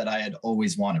job that I had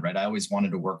always wanted, right? I always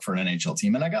wanted to work for an NHL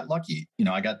team, and I got lucky.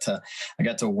 I got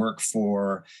to work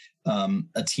for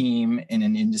a team in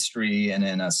an industry and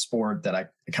in a sport that I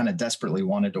kind of desperately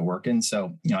wanted to work in.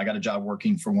 So, I got a job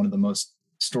working for one of the most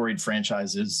storied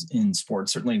franchises in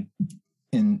sports, certainly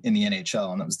in the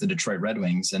NHL, and that was the Detroit Red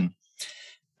Wings. And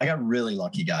I got really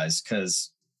lucky, guys,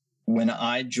 because when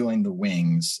I joined the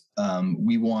Wings,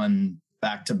 we won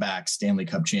back-to-back Stanley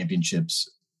Cup championships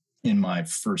in my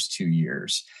first 2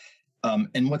 years.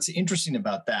 And what's interesting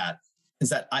about that is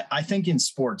that I think in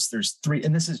sports, there's three,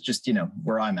 and this is just,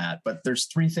 where I'm at, but there's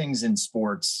three things in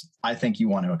sports I think you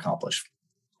want to accomplish.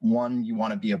 One, you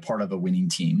want to be a part of a winning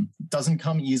team. It doesn't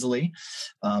come easily.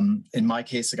 In my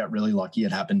case, I got really lucky.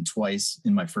 It happened twice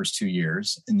in my first 2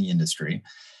 years in the industry.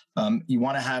 You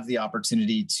want to have the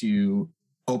opportunity to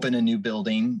open a new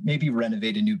building, maybe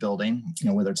renovate a new building,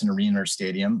 whether it's an arena or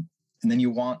stadium. And then you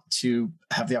want to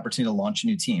have the opportunity to launch a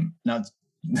new team. Now,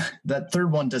 that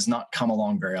third one does not come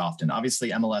along very often. Obviously,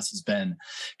 MLS has been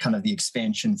kind of the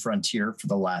expansion frontier for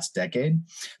the last decade,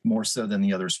 more so than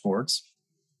the other sports.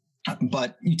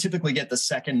 But you typically get the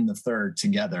second and the third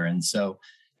together. And so,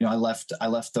 I left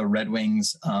the Red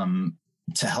Wings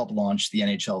to help launch the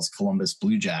NHL's Columbus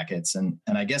Blue Jackets. And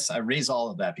I guess I raise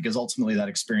all of that because ultimately that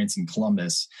experience in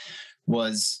Columbus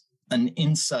was an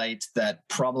insight that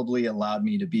probably allowed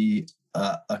me to be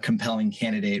a compelling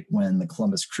candidate when the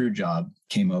Columbus Crew job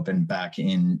came open back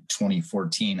in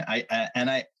 2014.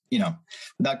 I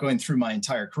without going through my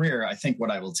entire career, I think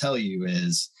what I will tell you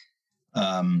is,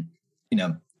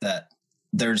 that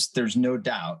there's no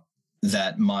doubt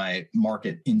that my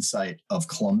market insight of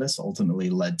Columbus ultimately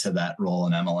led to that role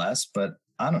in MLS. But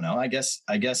I don't know. I guess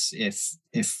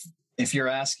if you're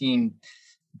asking,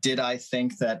 did I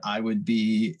think that I would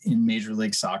be in Major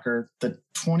League Soccer? The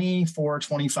 24,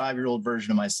 25-year-old version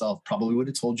of myself probably would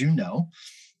have told you no.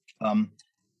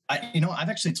 I've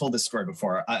actually told this story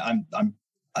before.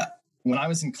 When I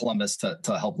was in Columbus to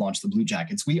help launch the Blue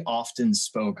Jackets, we often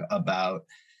spoke about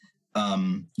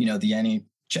the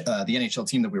NHL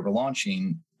team that we were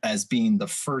launching as being the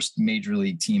first major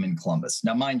league team in Columbus.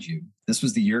 Now, mind you, this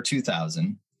was the year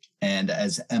 2000. And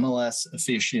as MLS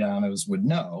aficionados would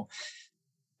know,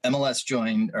 Columbus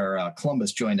joined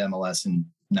MLS in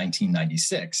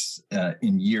 1996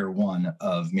 in year one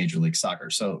of Major League Soccer.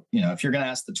 So, if you're going to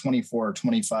ask the 24 or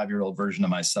 25-year-old version of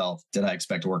myself, did I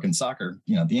expect to work in soccer?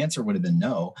 The answer would have been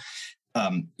no.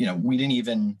 We didn't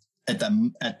even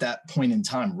at that point in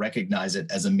time recognize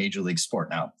it as a major league sport.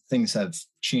 Now things have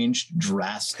changed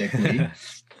drastically.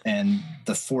 And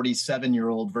the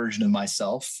 47-year-old version of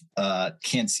myself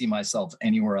can't see myself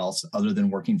anywhere else other than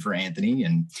working for Anthony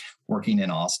and working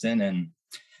in Austin. And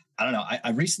I don't know, I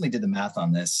recently did the math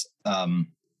on this.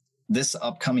 This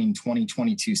upcoming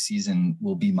 2022 season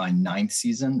will be my 9th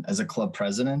season as a club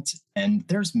president. And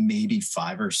there's maybe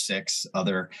 5 or 6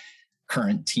 other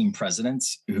current team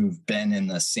presidents who've been in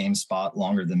the same spot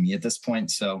longer than me at this point.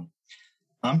 So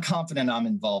I'm confident I'm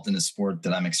involved in a sport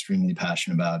that I'm extremely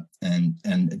passionate about and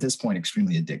at this point,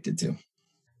 extremely addicted to.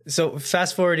 So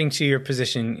fast forwarding to your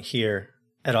position here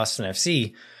at Austin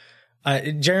FC,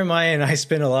 Jeremiah and I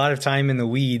spent a lot of time in the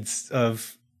weeds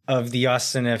of the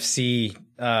Austin FC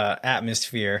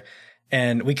atmosphere.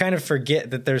 And we kind of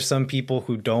forget that there's some people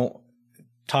who don't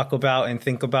talk about and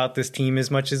think about this team as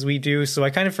much as we do. So I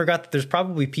kind of forgot that there's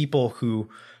probably people who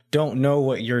don't know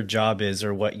what your job is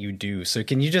or what you do. So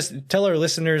can you just tell our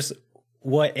listeners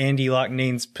what Andy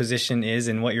Loughnane's position is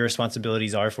and what your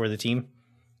responsibilities are for the team?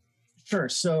 Sure.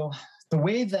 So the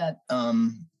way that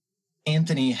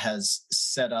Anthony has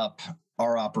set up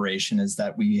our operation is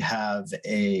that we have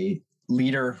a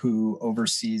leader who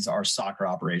oversees our soccer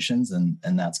operations, and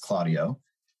that's Claudio.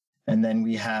 And then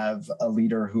we have a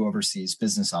leader who oversees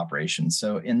business operations.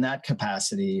 So in that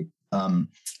capacity,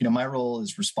 my role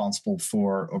is responsible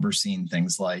for overseeing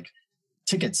things like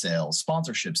ticket sales,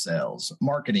 sponsorship sales,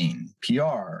 marketing,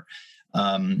 PR,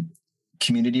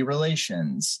 community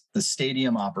relations, the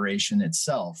stadium operation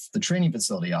itself, the training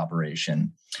facility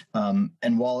operation.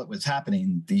 And while it was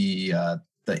happening, the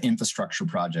infrastructure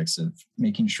projects of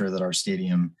making sure that our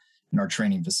stadium and our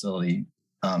training facility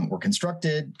were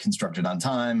constructed on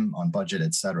time, on budget,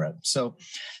 et cetera. So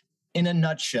in a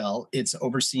nutshell, it's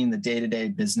overseeing the day-to-day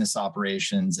business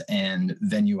operations and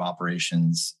venue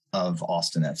operations of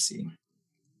Austin FC.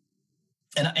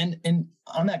 And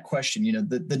on that question,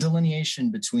 the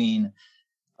delineation between,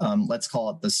 let's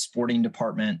call it the sporting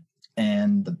department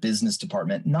and the business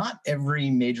department, not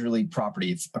every major league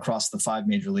property across the 5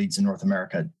 major leagues in North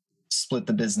America split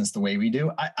the business the way we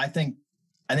do. I think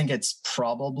it's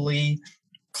probably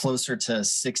closer to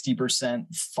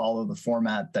 60% follow the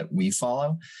format that we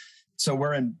follow. So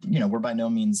we're by no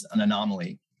means an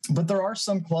anomaly, but there are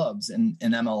some clubs in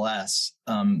MLS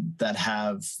that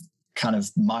have kind of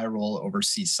my role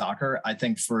oversee soccer. I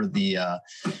think for the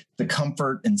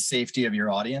comfort and safety of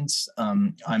your audience,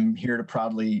 I'm here to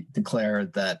proudly declare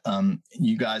that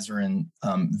you guys are in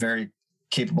very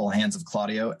capable hands of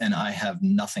Claudio, and I have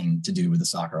nothing to do with the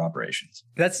soccer operations.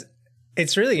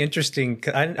 It's really interesting.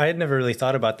 I had never really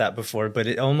thought about that before, but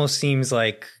it almost seems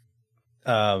like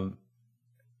me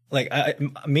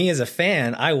as a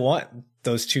fan, I want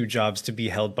those two jobs to be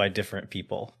held by different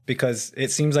people, because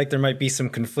it seems like there might be some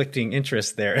conflicting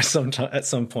interests there at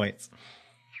some points.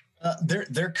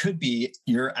 There could be.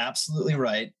 You're absolutely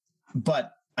right,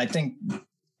 but I think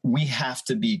we have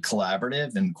to be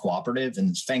collaborative and cooperative.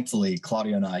 And thankfully,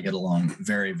 Claudio and I get along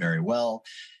very, very well.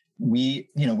 We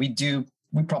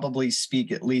probably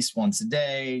speak at least once a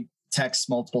day, text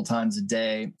multiple times a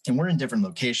day, and we're in different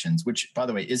locations, which, by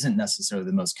the way, isn't necessarily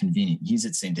the most convenient. He's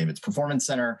at St. David's Performance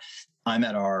Center. I'm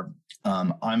at our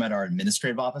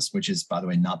administrative office, which is, by the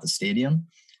way, not the stadium.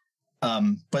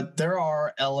 But there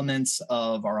are elements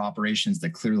of our operations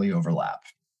that clearly overlap.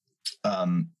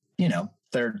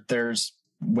 There's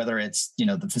whether it's,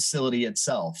 the facility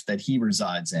itself that he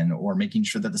resides in, or making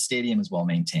sure that the stadium is well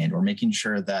maintained, or making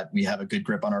sure that we have a good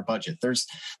grip on our budget. There's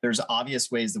obvious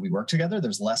ways that we work together.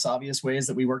 There's less obvious ways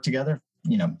that we work together,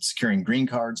 securing green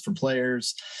cards for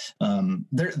players.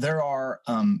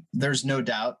 There's no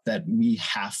doubt that we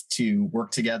have to work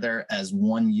together as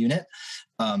one unit.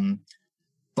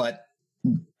 But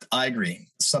I agree.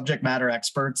 Subject matter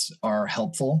experts are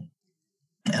helpful.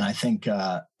 And I think,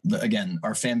 again,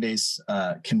 our fan base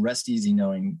can rest easy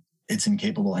knowing it's in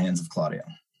capable hands of Claudio.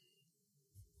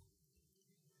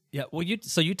 Yeah, well,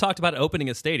 you talked about opening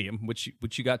a stadium, which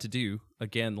you got to do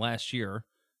again last year,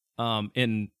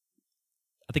 and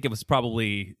I think it was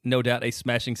probably no doubt a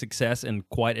smashing success and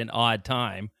quite an odd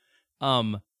time. So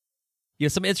I'm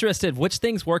interested, which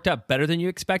things worked out better than you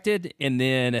expected, and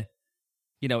then,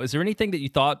 is there anything that you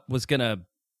thought was gonna,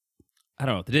 I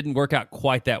don't know, that didn't work out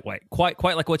quite that way, quite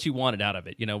like what you wanted out of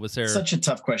it? Was there such a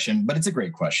tough question, but it's a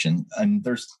great question, and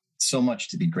there's so much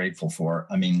to be grateful for.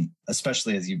 I mean,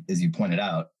 especially as you pointed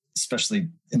out, especially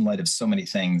in light of so many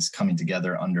things coming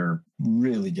together under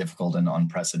really difficult and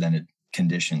unprecedented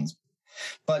conditions.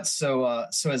 But so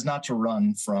as not to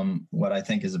run from what I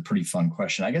think is a pretty fun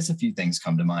question, I guess a few things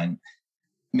come to mind.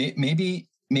 Maybe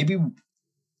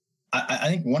I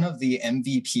think one of the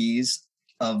MVPs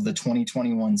of the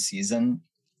 2021 season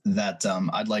that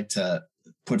I'd like to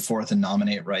put forth and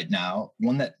nominate right now,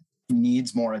 one that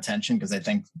needs more attention because I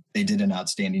think they did an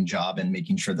outstanding job in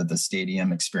making sure that the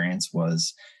stadium experience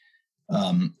was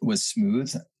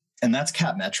smooth, and that's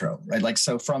Cap Metro, right? Like,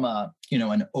 so from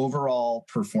an overall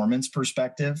performance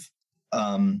perspective,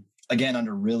 again,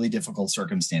 under really difficult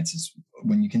circumstances,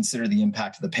 when you consider the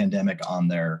impact of the pandemic on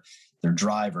their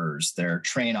drivers, their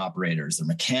train operators, their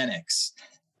mechanics,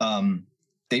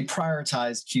 they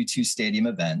prioritized Q2 stadium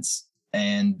events,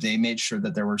 and they made sure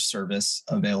that there were service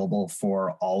available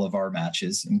for all of our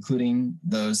matches, including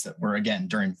those that were, again,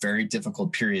 during very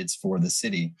difficult periods for the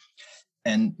city.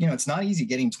 And, it's not easy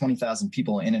getting 20,000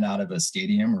 people in and out of a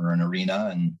stadium or an arena.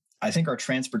 And I think our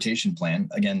transportation plan,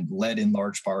 again, led in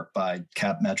large part by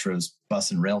Cap Metro's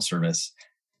bus and rail service,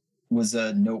 was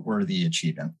a noteworthy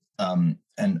achievement.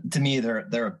 And to me,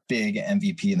 they're a big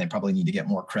MVP, and they probably need to get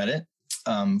more credit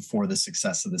for the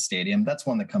success of the stadium. That's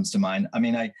one that comes to mind. I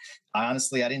mean, I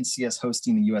honestly, I didn't see us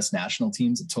hosting the U.S. national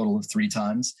teams a total of 3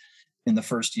 times in the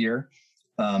first year.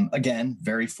 Again,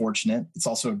 very fortunate. It's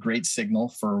also a great signal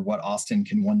for what Austin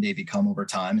can one day become over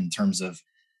time in terms of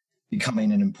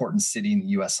becoming an important city in the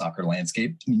U.S. soccer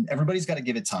landscape. I mean, everybody's got to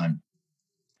give it time.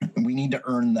 We need to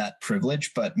earn that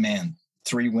privilege, but man,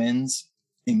 3 wins,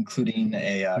 including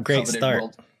a great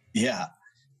start.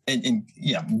 And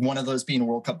one of those being a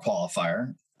World Cup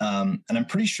qualifier. And I'm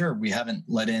pretty sure we haven't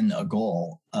let in a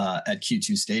goal at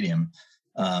Q2 Stadium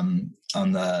on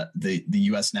the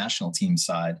U.S. national team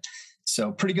side.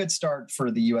 So pretty good start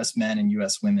for the U.S. men and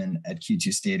U.S. women at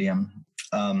Q2 Stadium.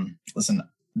 Listen,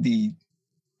 the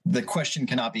question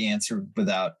cannot be answered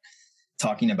without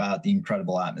talking about the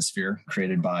incredible atmosphere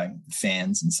created by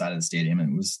fans inside of the stadium.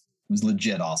 And it was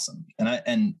legit awesome.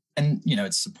 And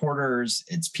it's supporters,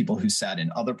 it's people who sat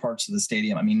in other parts of the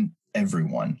stadium. I mean,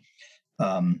 everyone.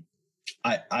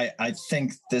 I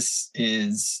think this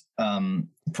is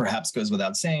perhaps goes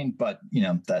without saying, but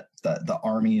that the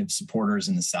army of supporters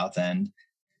in the South End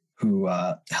who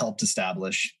helped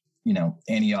establish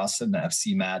Annie Austin, the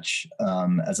FC match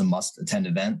as a must-attend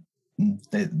event.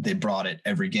 They brought it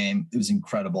every game. It was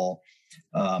incredible.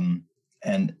 And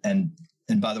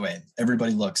by the way,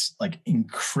 everybody looks like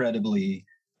incredibly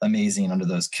amazing under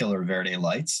those killer Verde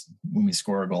lights when we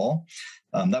score a goal.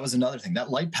 That was another thing.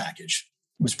 That light package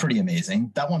was pretty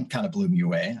amazing. That one kind of blew me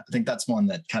away. I think that's one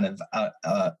that kind of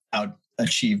out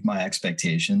achieved my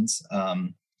expectations.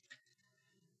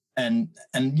 and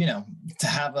you know, to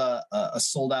have a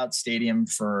sold out stadium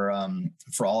for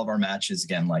all of our matches,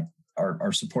 again, like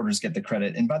our supporters get the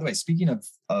credit. And by the way, speaking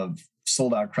of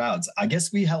sold out crowds, I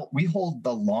guess we hold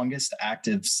the longest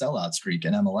active sellout streak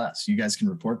in MLS. You guys can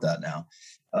report that now.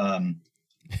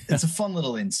 It's a fun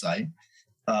little insight.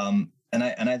 And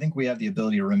I think we have the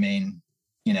ability to remain,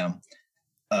 you know,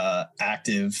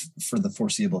 active for the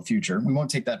foreseeable future. We won't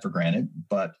take that for granted,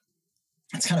 but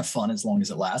it's kind of fun as long as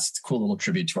it lasts. It's a cool little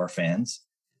tribute to our fans.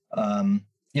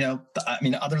 You know, I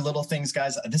mean, other little things,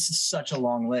 guys, this is such a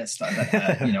long list.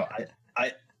 You know,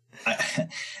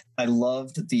 I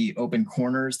loved the open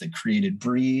corners that created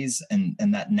breeze and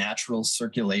that natural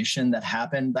circulation that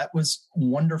happened. That was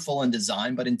wonderful in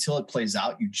design, but until it plays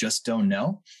out, you just don't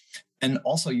know. And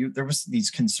also there was these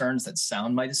concerns that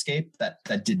sound might escape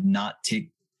that did not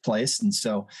take place. And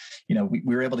so, you know, we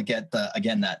were able to get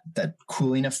that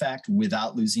cooling effect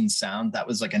without losing sound. That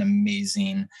was like an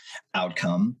amazing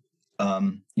outcome.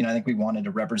 You know, I think we wanted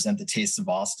to represent the taste of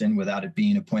Austin without it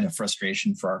being a point of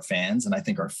frustration for our fans. And I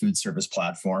think our food service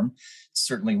platform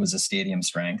certainly was a stadium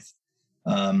strength.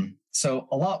 So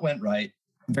a lot went right.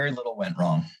 Very little went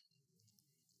wrong.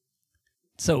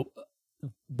 So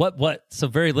so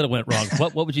very little went wrong.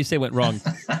 What would you say went wrong?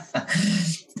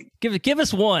 Give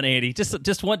us one, Andy.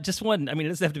 Just one. I mean, it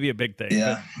doesn't have to be a big thing.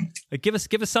 Yeah. But give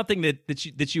us something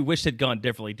that you wish had gone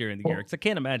differently during the year. Because I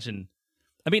can't imagine.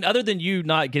 I mean, other than you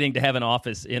not getting to have an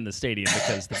office in the stadium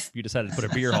because you decided to put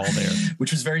a beer hall there, which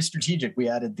was very strategic. We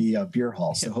added the beer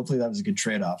hall, so hopefully that was a good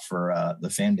trade-off for the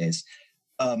fan base.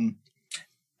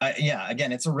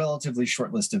 Again, it's a relatively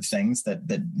short list of things that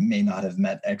may not have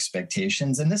met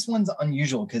expectations, and this one's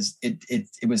unusual because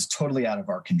it was totally out of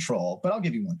our control. But I'll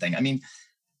give you one thing. I mean,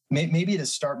 maybe to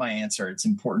start my answer, it's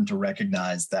important to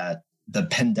recognize that the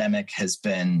pandemic has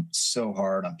been so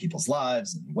hard on people's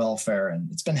lives and welfare, and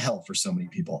it's been hell for so many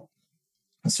people.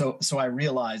 So I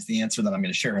realize the answer that I'm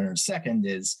going to share in a second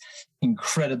is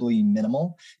incredibly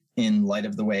minimal in light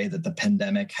of the way that the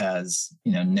pandemic has,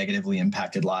 you know, negatively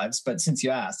impacted lives. But since you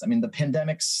asked, I mean, the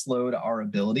pandemic slowed our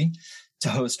ability to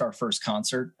host our first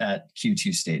concert at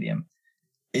Q2 Stadium.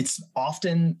 It's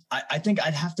often, I think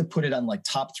I'd have to put it on like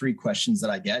top 3 questions that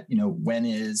I get, you know, when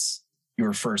is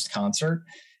your first concert?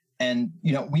 And,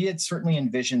 you know, we had certainly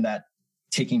envisioned that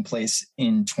taking place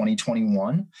in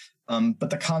 2021, but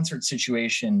the concert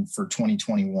situation for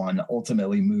 2021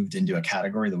 ultimately moved into a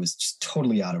category that was just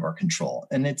totally out of our control.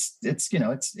 And it's you know,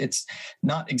 it's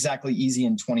not exactly easy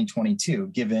in 2022,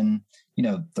 given, you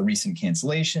know, the recent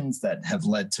cancellations that have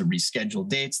led to rescheduled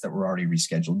dates that were already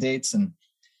rescheduled dates. And,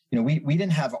 you know, we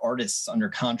didn't have artists under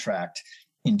contract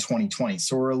in 2020.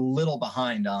 So we're a little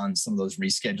behind on some of those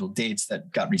rescheduled dates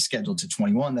that got rescheduled to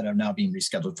 21 that are now being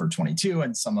rescheduled for 22,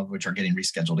 and some of which are getting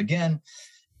rescheduled again.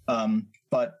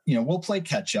 But, you know, we'll play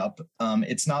catch up.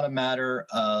 It's not a matter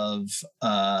of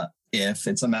if,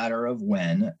 it's a matter of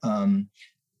when.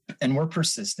 And we're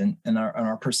persistent, and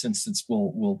our persistence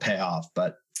will pay off.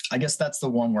 But I guess that's the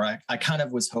one where I kind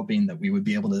of was hoping that we would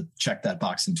be able to check that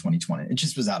box in 2020. It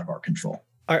just was out of our control.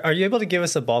 Are you able to give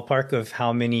us a ballpark of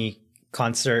how many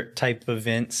concert type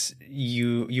events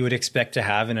you would expect to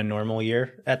have in a normal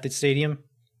year at the stadium?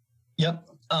 Yep.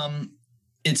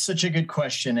 It's such a good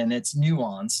question, and it's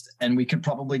nuanced, and we could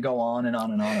probably go on and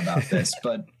on and on about this,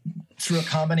 but through a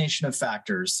combination of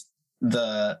factors,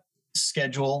 the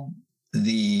schedule,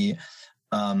 the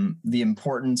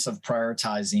importance of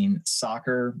prioritizing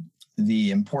soccer,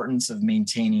 the importance of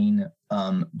maintaining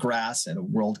grass at a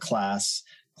world-class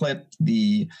clip,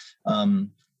 the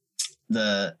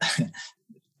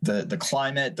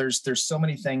climate, there's so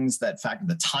many things that factor,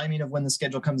 the timing of when the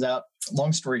schedule comes out.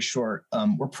 Long story short,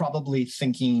 we're probably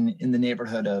thinking in the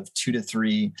neighborhood of 2 to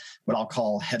 3, what I'll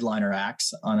call headliner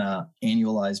acts on an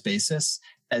annualized basis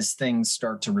as things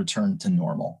start to return to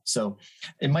normal. So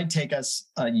it might take us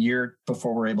a year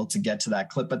before we're able to get to that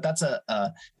clip, but that's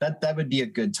that would be a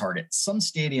good target. Some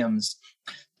stadiums,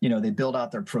 you know, they build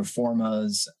out their pro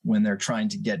formas when they're trying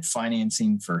to get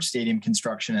financing for stadium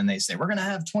construction, and they say, we're going to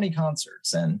have 20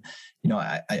 concerts. And, you know,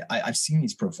 I've seen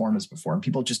these pro formas before, and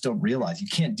people just don't realize you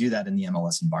can't do that in the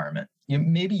MLS environment.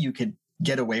 Maybe you could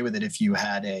get away with it if you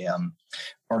had a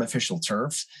artificial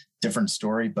turf, different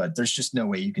story, but there's just no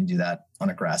way you can do that on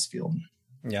a grass field.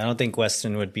 Yeah, I don't think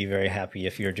Weston would be very happy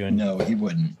if you're doing No, he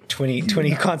wouldn't. 20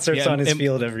 concerts on his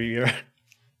field every year.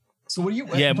 So what do you?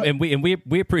 Yeah, and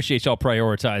we appreciate y'all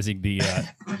prioritizing the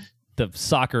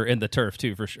soccer and the turf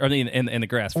too, for sure. I mean, and the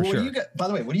grass for sure. By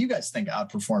the way, what do you guys think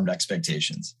outperformed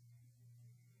expectations?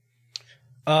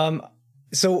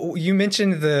 So you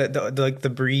mentioned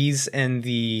the breeze and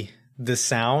the the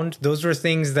sound, those were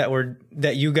things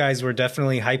that you guys were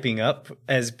definitely hyping up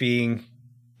as being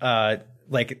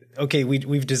like, okay,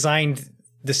 we've designed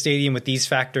the stadium with these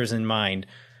factors in mind.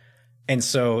 And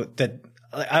so that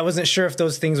I wasn't sure if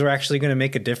those things were actually going to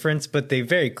make a difference, but they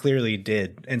very clearly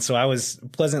did. And so I was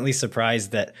pleasantly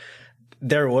surprised that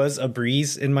there was a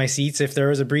breeze in my seats. If there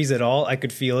was a breeze at all, I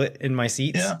could feel it in my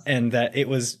seats, and that it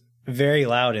was very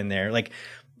loud in there. Like,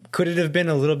 could it have been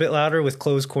a little bit louder with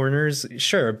closed corners?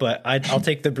 Sure, but I'll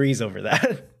take the breeze over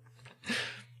that.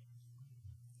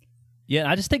 Yeah,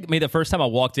 I just think maybe the first time I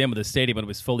walked in with the stadium when it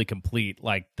was fully complete,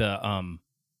 like the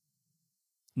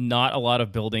not a lot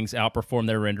of buildings outperform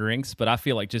their renderings, but I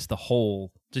feel like the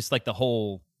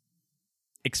whole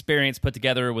experience put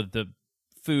together with the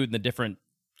food and the different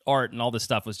art and all this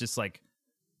stuff was just like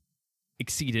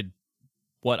exceeded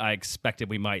what I expected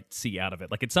we might see out of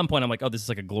it. Like at some point I'm like, oh, this is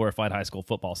like a glorified high school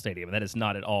football stadium. And that is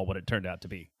not at all what it turned out to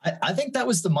be. I think that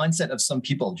was the mindset of some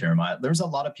people, Jeremiah. There's a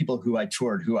lot of people who I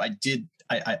toured who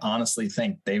I honestly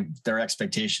think their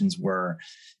expectations were,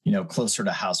 closer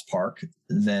to House Park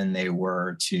than they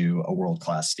were to a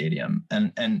world-class stadium.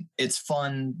 And it's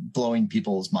fun blowing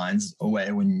people's minds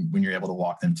away when you're able to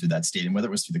walk them through that stadium, whether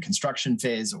it was through the construction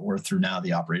phase or through now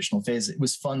the operational phase. It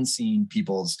was fun seeing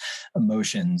people's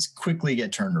emotions quickly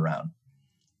get turned around.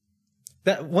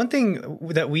 That one thing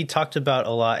that we talked about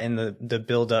a lot in the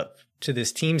build up to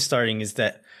this team starting is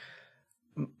that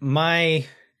my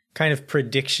kind of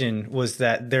prediction was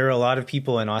that there are a lot of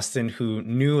people in Austin who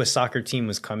knew a soccer team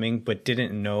was coming, but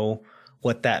didn't know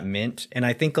what that meant. And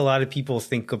I think a lot of people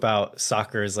think about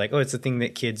soccer as like, oh, it's a thing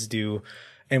that kids do.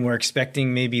 And we're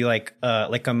expecting maybe like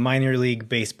a minor league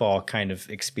baseball kind of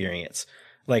experience.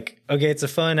 Like, okay, it's a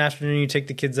fun afternoon. You take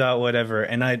the kids out, whatever.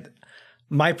 And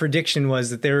my prediction was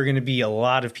that there were going to be a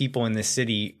lot of people in this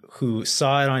city who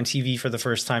saw it on TV for the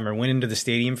first time or went into the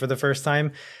stadium for the first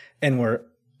time and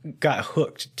got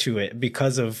hooked to it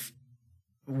because of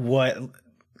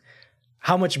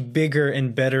how much bigger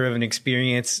and better of an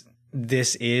experience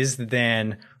this is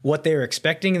than what they were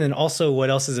expecting. And then also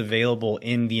what else is available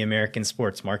in the American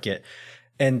sports market.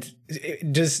 And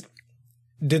did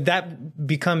that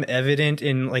become evident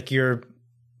in like your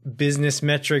business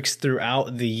metrics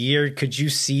throughout the year? Could you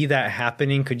see that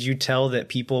happening? Could you tell that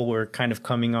people were kind of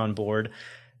coming on board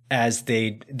as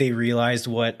they realized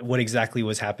what exactly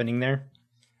was happening there?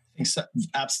 So,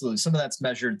 absolutely. Some of that's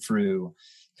measured through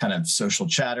kind of social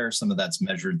chatter. Some of that's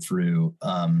measured through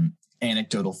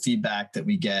anecdotal feedback that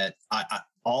we get.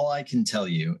 All I can tell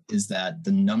you is that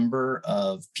the number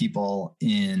of people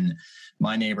in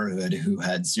my neighborhood who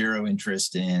had zero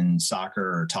interest in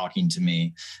soccer or talking to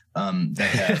me that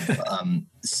have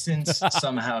since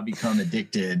somehow become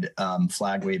addicted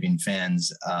flag waving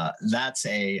fans, that's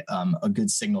a good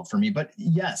signal for me. But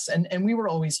yes, and we were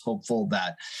always hopeful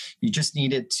that you just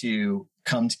needed to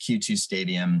come to Q2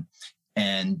 Stadium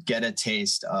and get a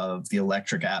taste of the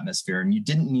electric atmosphere. And you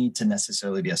didn't need to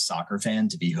necessarily be a soccer fan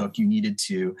to be hooked. You needed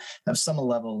to have some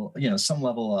level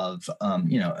of,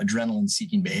 adrenaline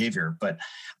seeking behavior. But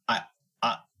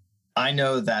I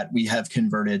know that we have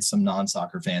converted some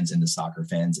non-soccer fans into soccer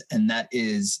fans, and that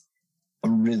is a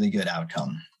really good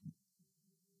outcome.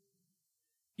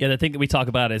 Yeah. The thing that we talk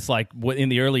about is like in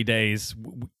the early days,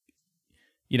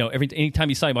 anytime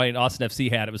you saw anybody in Austin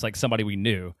FC hat, it was like somebody we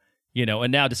knew.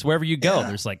 And now just wherever you go,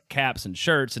 there's like caps and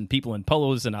shirts and people in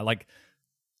polos. And I like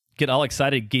get all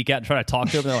excited, geek out and try to talk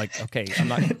to them. They're like, okay, I'm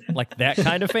not like that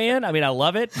kind of fan. I mean, I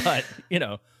love it, but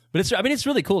it's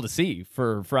really cool to see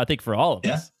for I think for all of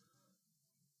us.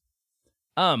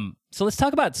 So let's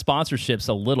talk about sponsorships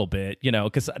a little bit,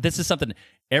 because this is something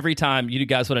every time you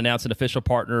guys would announce an official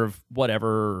partner of whatever,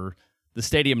 or the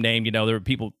stadium name, there were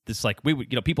people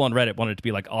people on Reddit wanted it to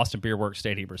be like Austin Beer Works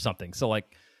Stadium or something. So like,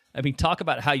 talk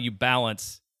about how you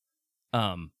balance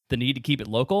the need to keep it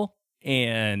local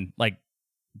and like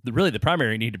the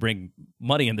primary need to bring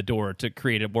money in the door to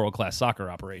create a world-class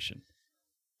soccer operation.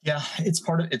 Yeah, it's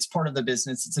part of the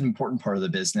business. It's an important part of the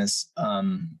business.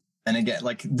 And again,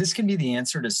 like this can be the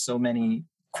answer to so many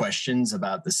questions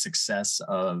about the success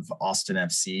of Austin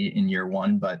FC in year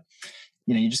one, but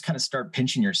you just kind of start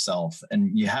pinching yourself,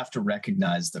 and you have to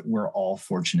recognize that we're all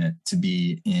fortunate to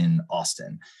be in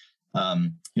Austin.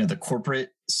 The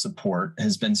corporate support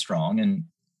has been strong, and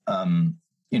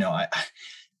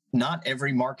not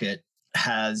every market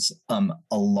has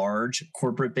a large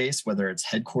corporate base, whether it's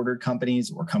headquartered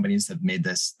companies or companies that have made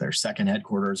this their second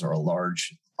headquarters, or a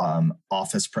large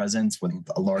office presence with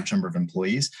a large number of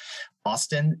employees.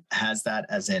 Austin has that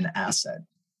as an asset.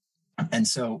 And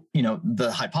so,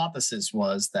 the hypothesis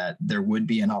was that there would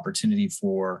be an opportunity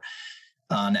for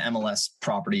an MLS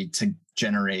property to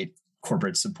generate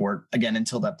corporate support. Again,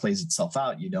 until that plays itself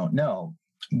out, you don't know.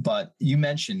 But you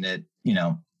mentioned it,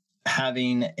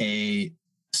 having a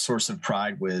source of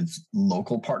pride with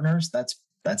local partners,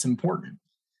 that's important.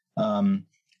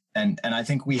 And I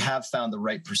think we have found the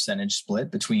right percentage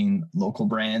split between local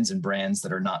brands and brands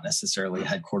that are not necessarily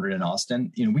headquartered in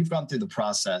Austin. We've gone through the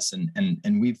process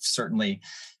and we've certainly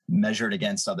measured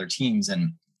against other teams,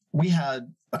 and we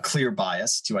had a clear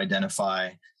bias to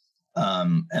identify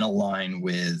and align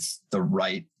with the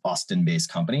right Austin-based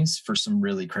companies for some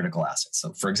really critical assets.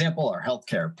 So, for example, our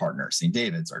healthcare partner, St.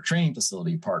 David's, our training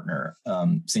facility partner,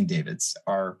 St. David's,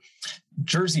 our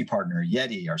jersey partner,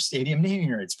 Yeti, our stadium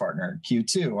naming rights partner,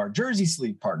 Q2, our jersey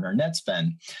sleeve partner,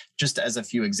 Netspend, just as a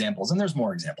few examples. And there's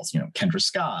more examples, Kendra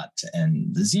Scott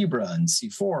and the Zebra and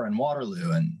C4 and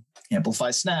Waterloo and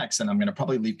Amplify Snacks. And I'm going to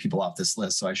probably leave people off this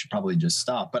list, so I should probably just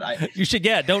stop. But you should,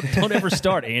 don't ever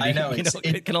start, Andy. I know,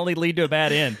 it can only lead to a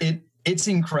bad end. It's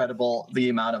incredible the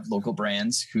amount of local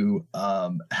brands who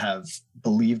have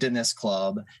believed in this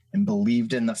club and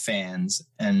believed in the fans.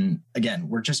 And again,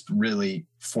 we're just really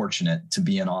fortunate to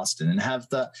be in Austin and have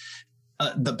the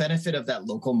benefit of that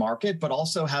local market, but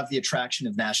also have the attraction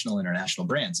of national, international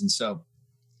brands. And so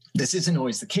this isn't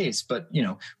always the case, but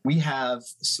we have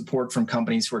support from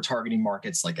companies who are targeting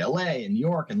markets like LA and New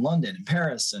York and London and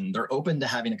Paris, and they're open to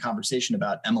having a conversation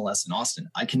about MLS in Austin.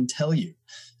 I can tell you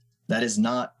that is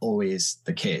not always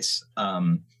the case.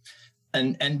 And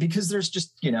because there's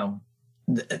just,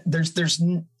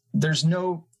 there's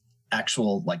no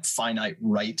actual like finite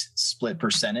right split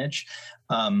percentage.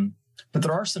 But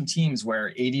there are some teams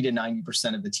where 80 to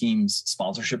 90% of the team's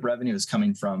sponsorship revenue is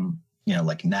coming from,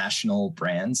 like national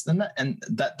brands.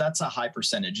 That's a high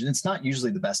percentage. And it's not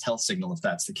usually the best health signal if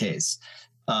that's the case.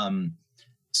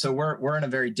 So we're in a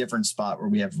very different spot where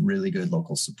we have really good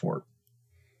local support.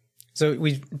 So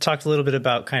we talked a little bit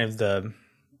about kind of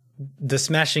the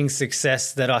smashing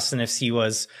success that Austin FC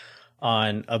was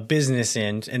on a business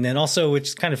end, and then also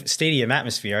which kind of stadium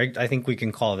atmosphere. I think we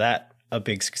can call that a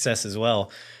big success as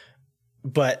well.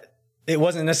 But it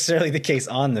wasn't necessarily the case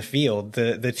on the field.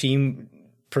 The team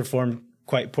performed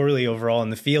quite poorly overall in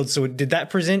the field. So did that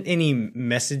present any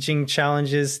messaging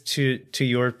challenges to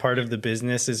your part of the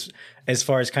business as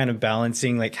far as kind of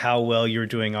balancing like how well you're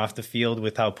doing off the field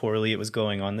with how poorly it was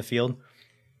going on the field?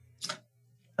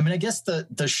 I mean, I guess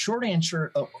the short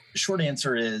answer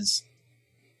is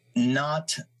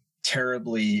not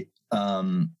terribly.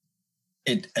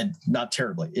 Not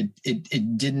terribly.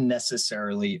 It didn't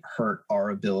necessarily hurt our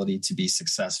ability to be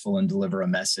successful and deliver the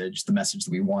message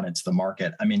that we wanted to the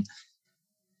market. I mean,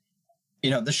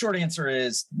 the short answer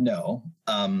is no.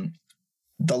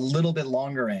 The little bit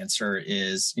longer answer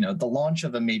is, the launch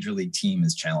of a major league team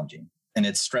is challenging and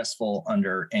it's stressful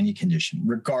under any condition,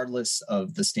 regardless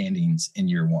of the standings in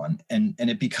year one. And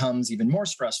it becomes even more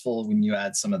stressful when you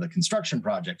add some of the construction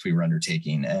projects we were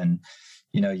undertaking and,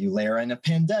 you layer in a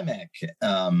pandemic.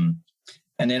 And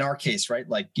in our case, right,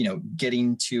 like,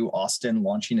 getting to Austin,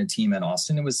 launching a team in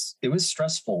Austin, it was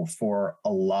stressful for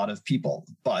a lot of people,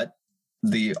 but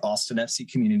the Austin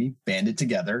FC community banded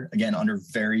together, again, under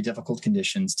very difficult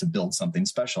conditions to build something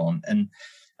special. And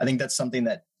I think that's something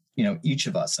that, each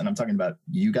of us, and I'm talking about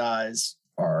you guys,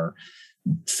 our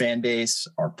fan base,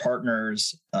 our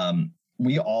partners,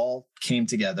 we all came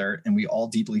together and we all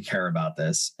deeply care about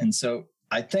this. And so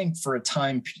I think for a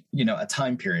time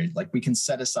period, like we can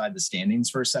set aside the standings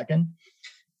for a second.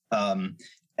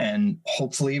 And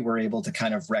hopefully we're able to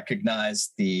kind of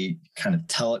recognize the kind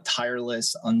of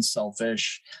tireless,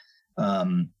 unselfish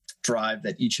drive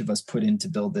that each of us put in to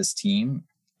build this team.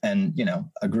 And,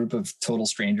 a group of total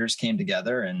strangers came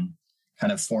together and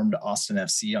kind of formed Austin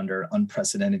FC under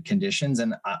unprecedented conditions.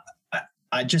 And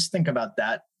I just think about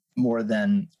that more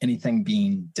than anything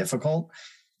being difficult.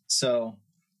 So,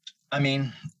 I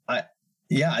mean, I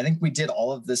think we did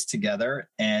all of this together,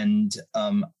 and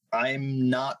I'm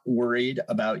not worried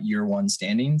about year one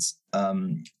standings.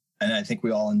 And I think we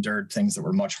all endured things that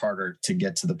were much harder to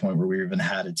get to the point where we even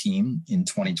had a team in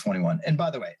 2021. And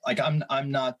by the way, like I'm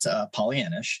not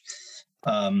Pollyannish.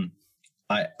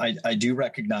 I do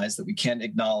recognize that we can't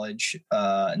acknowledge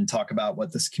and talk about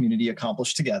what this community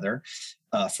accomplished together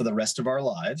for the rest of our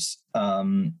lives.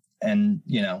 And,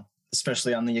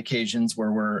 especially on the occasions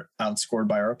where we're outscored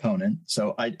by our opponent.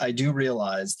 So I do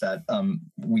realize that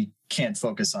we can't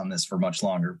focus on this for much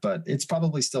longer, but it's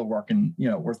probably still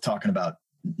worth talking about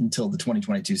until the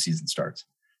 2022 season starts.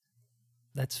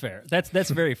 That's fair. That's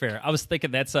very fair. I was thinking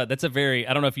that's a very,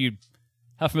 I don't know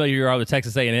how familiar you are with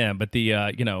Texas A&M, but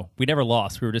we never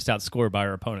lost. We were just outscored by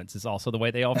our opponents is also the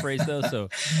way they all phrase those. So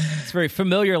it's very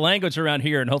familiar language around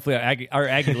here, and hopefully our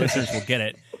Aggie listeners will get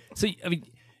it. So, I mean,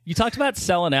 You talked about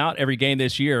selling out every game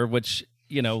this year, which,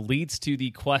 leads to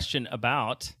the question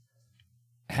about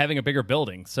having a bigger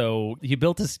building. So you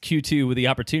built this Q2 with the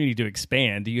opportunity to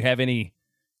expand. Do you have any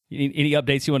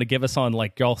updates you want to give us on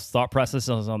like y'all's thought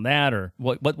processes on that, or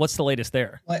what's the latest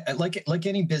there? Like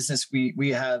any business, we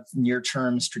have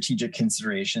near-term strategic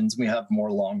considerations. We have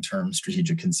more long-term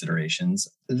strategic considerations.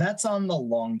 That's on the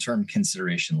long-term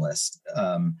consideration list.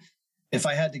 If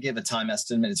I had to give a time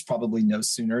estimate, it's probably no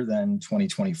sooner than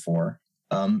 2024.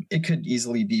 It could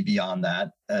easily be beyond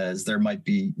that, as there might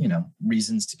be,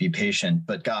 reasons to be patient.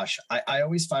 But gosh, I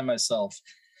always find myself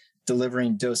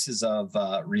delivering doses of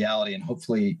reality, and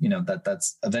hopefully,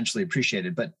 that's eventually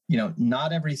appreciated. But,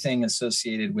 not everything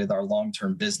associated with our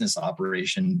long-term business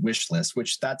operation wish list,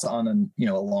 which that's on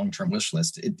a long-term wish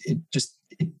list.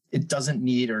 It doesn't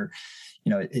need, or,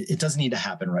 it doesn't need to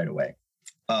happen right away.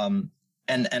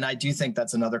 And I do think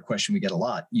that's another question we get a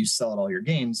lot. You sell at all your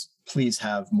games, please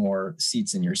have more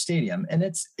seats in your stadium. And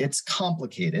it's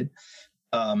complicated.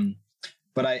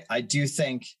 But I do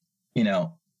think,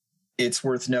 it's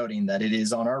worth noting that it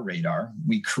is on our radar.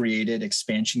 We created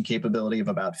expansion capability of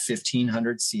about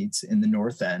 1,500 seats in the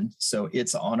North End. So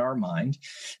it's on our mind.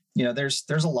 There's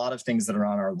a lot of things that are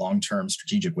on our long-term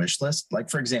strategic wish list.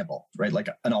 Like, for example, right, like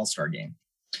an all-star game.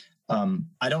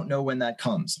 I don't know when that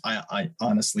comes. I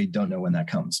honestly don't know when that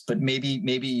comes, but maybe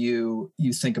you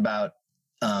think about,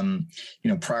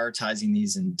 prioritizing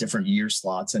these in different year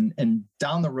slots, and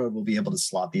down the road, we'll be able to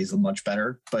slot these much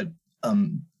better. But,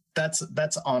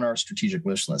 that's on our strategic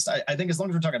wish list. I think as long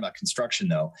as we're talking about construction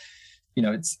though,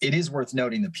 it is worth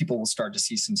noting that people will start to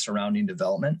see some surrounding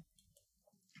development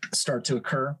start to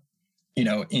occur,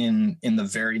 in the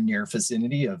very near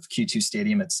vicinity of Q2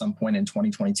 Stadium at some point in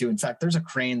 2022. In fact, there's a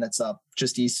crane that's up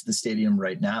just east of the stadium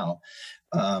right now.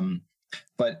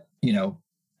 But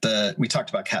we talked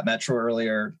about Cap Metro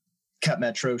earlier. Cap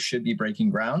Metro should be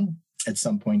breaking ground at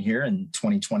some point here in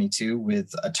 2022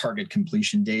 with a target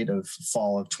completion date of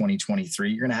fall of 2023.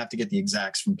 You're going to have to get the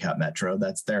exacts from Cap Metro.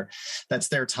 That's their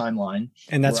timeline.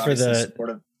 And that's for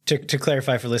to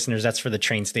clarify for listeners, that's for the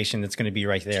train station that's going to be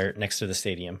right there next to the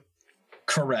stadium.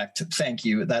 Correct. Thank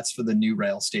you. That's for the new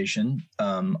rail station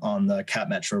on the Cap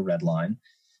Metro Red Line.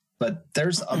 But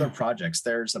there's other projects.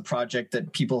 There's a project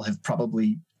that people have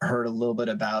probably heard a little bit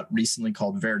about recently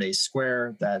called Verde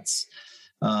Square. That's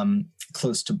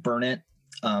close to Burnett,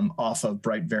 off of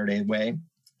Bright Verde Way.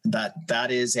 That's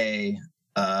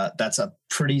a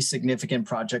pretty significant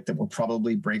project that will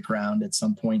probably break ground at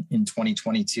some point in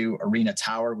 2022. Arena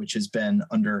Tower, which has been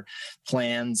under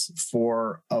plans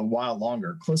for a while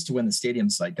longer, close to when the stadium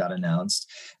site got announced.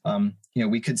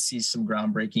 We could see some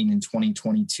groundbreaking in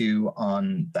 2022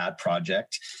 on that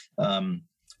project.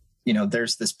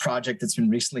 There's this project that's been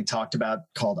recently talked about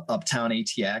called Uptown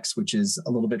ATX, which is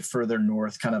a little bit further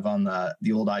north, kind of on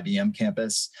the old IBM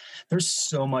campus. There's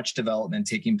so much development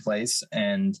taking place.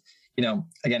 And,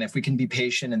 again, if we can be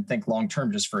patient and think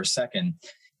long-term just for a second,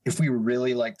 if we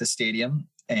really like the stadium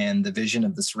and the vision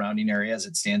of the surrounding area as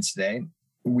it stands today,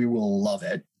 we will love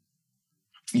it,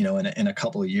 in a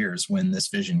couple of years when this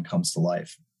vision comes to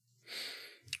life.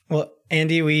 Well,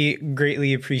 Andy, we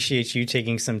greatly appreciate you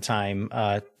taking some time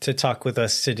to talk with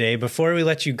us today. Before we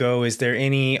let you go, is there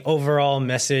any overall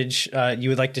message you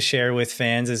would like to share with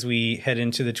fans as we head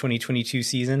into the 2022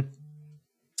 season?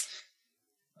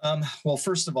 Well,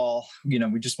 first of all,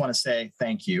 we just want to say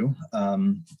thank you.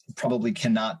 Probably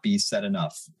cannot be said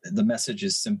enough. The message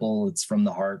is simple. It's from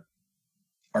the heart.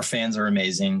 Our fans are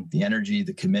amazing. The energy,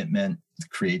 the commitment, the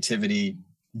creativity,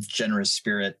 generous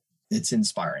spirit, it's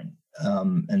inspiring.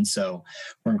 And so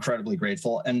we're incredibly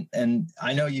grateful. And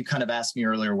I know you kind of asked me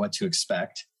earlier what to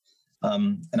expect.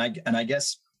 And I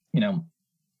guess,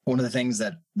 one of the things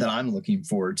that I'm looking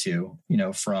forward to,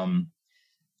 from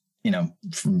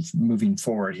moving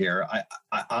forward here,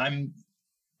 I'm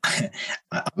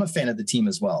a fan of the team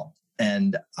as well.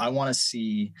 And I want to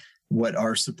see what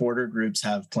our supporter groups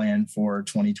have planned for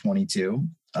 2022.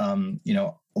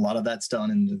 A lot of that's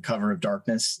done in the cover of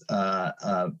darkness,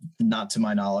 not to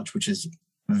my knowledge, which is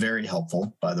very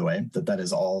helpful, by the way, that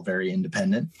is all very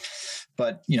independent.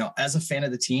 But, as a fan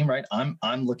of the team, right,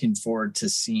 I'm looking forward to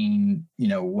seeing,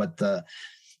 what the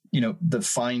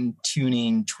fine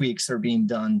tuning tweaks are being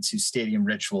done to stadium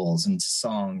rituals and to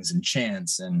songs and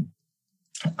chants. And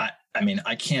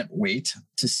I can't wait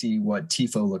to see what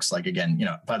TIFO looks like again.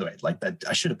 By the way, like that,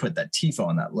 I should have put that TIFO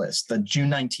on that list. The June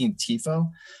 19th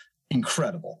TIFO,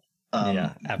 incredible.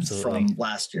 Yeah, absolutely. From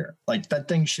last year. Like that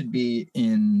thing should be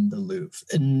in the Louvre.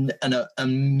 An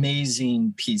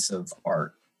amazing piece of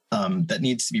art that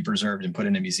needs to be preserved and put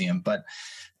in a museum. But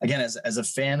again, as a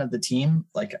fan of the team,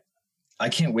 like I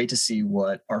can't wait to see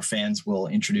what our fans will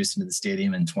introduce into the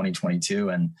stadium in 2022.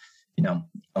 And,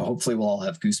 hopefully we'll all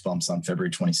have goosebumps on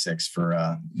February 26th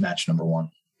for match number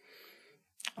 1.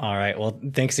 All right. Well,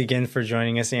 thanks again for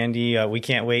joining us, Andy. We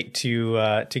can't wait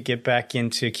to get back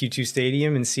into Q2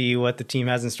 Stadium and see what the team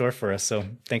has in store for us. So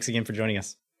thanks again for joining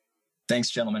us. Thanks,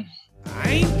 gentlemen. I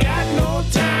ain't got no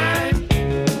time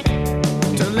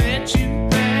to let you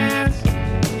pass.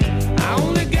 I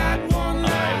only got one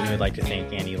life. All right, we would like to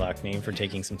thank Andy Loughnane for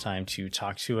taking some time to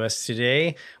talk to us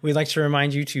today. We'd like to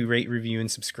remind you to rate, review, and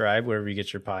subscribe wherever you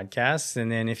get your podcasts.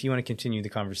 And then if you want to continue the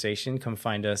conversation, come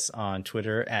find us on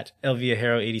Twitter at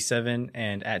LViajero87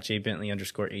 and at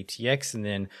JBentley_ATX. And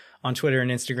then on Twitter and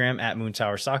Instagram at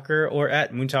Moontower Soccer or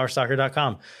at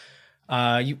moontowersoccer.com.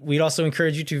 We'd also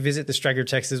encourage you to visit the Striker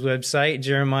Texas website.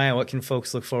 Jeremiah, what can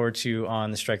folks look forward to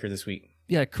on the Striker this week?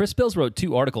 Yeah, Chris Bills wrote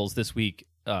 2 articles this week.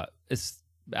 It's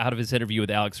out of his interview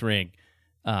with Alex Ring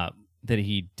that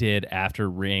he did after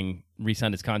Ring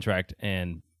re-signed his contract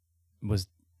and was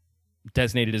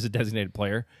designated as a designated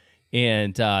player.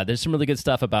 And there's some really good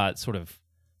stuff about sort of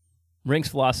Ring's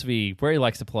philosophy, where he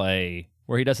likes to play,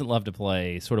 where he doesn't love to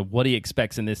play, sort of what he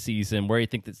expects in this season, where he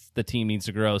thinks the team needs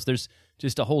to grow. So there's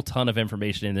just a whole ton of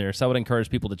information in there. So I would encourage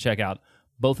people to check out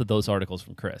both of those articles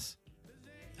from Chris.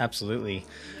 Absolutely.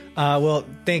 Well,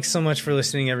 thanks so much for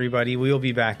listening, everybody. We will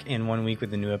be back in 1 week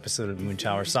with a new episode of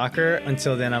Moontower Soccer.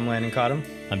 Until then, I'm Landon Cottam.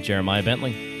 I'm Jeremiah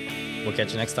Bentley. We'll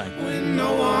catch you next time. When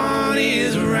no one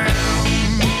is around.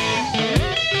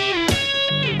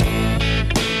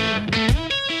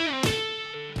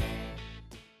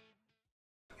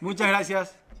 Muchas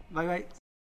gracias. Bye bye.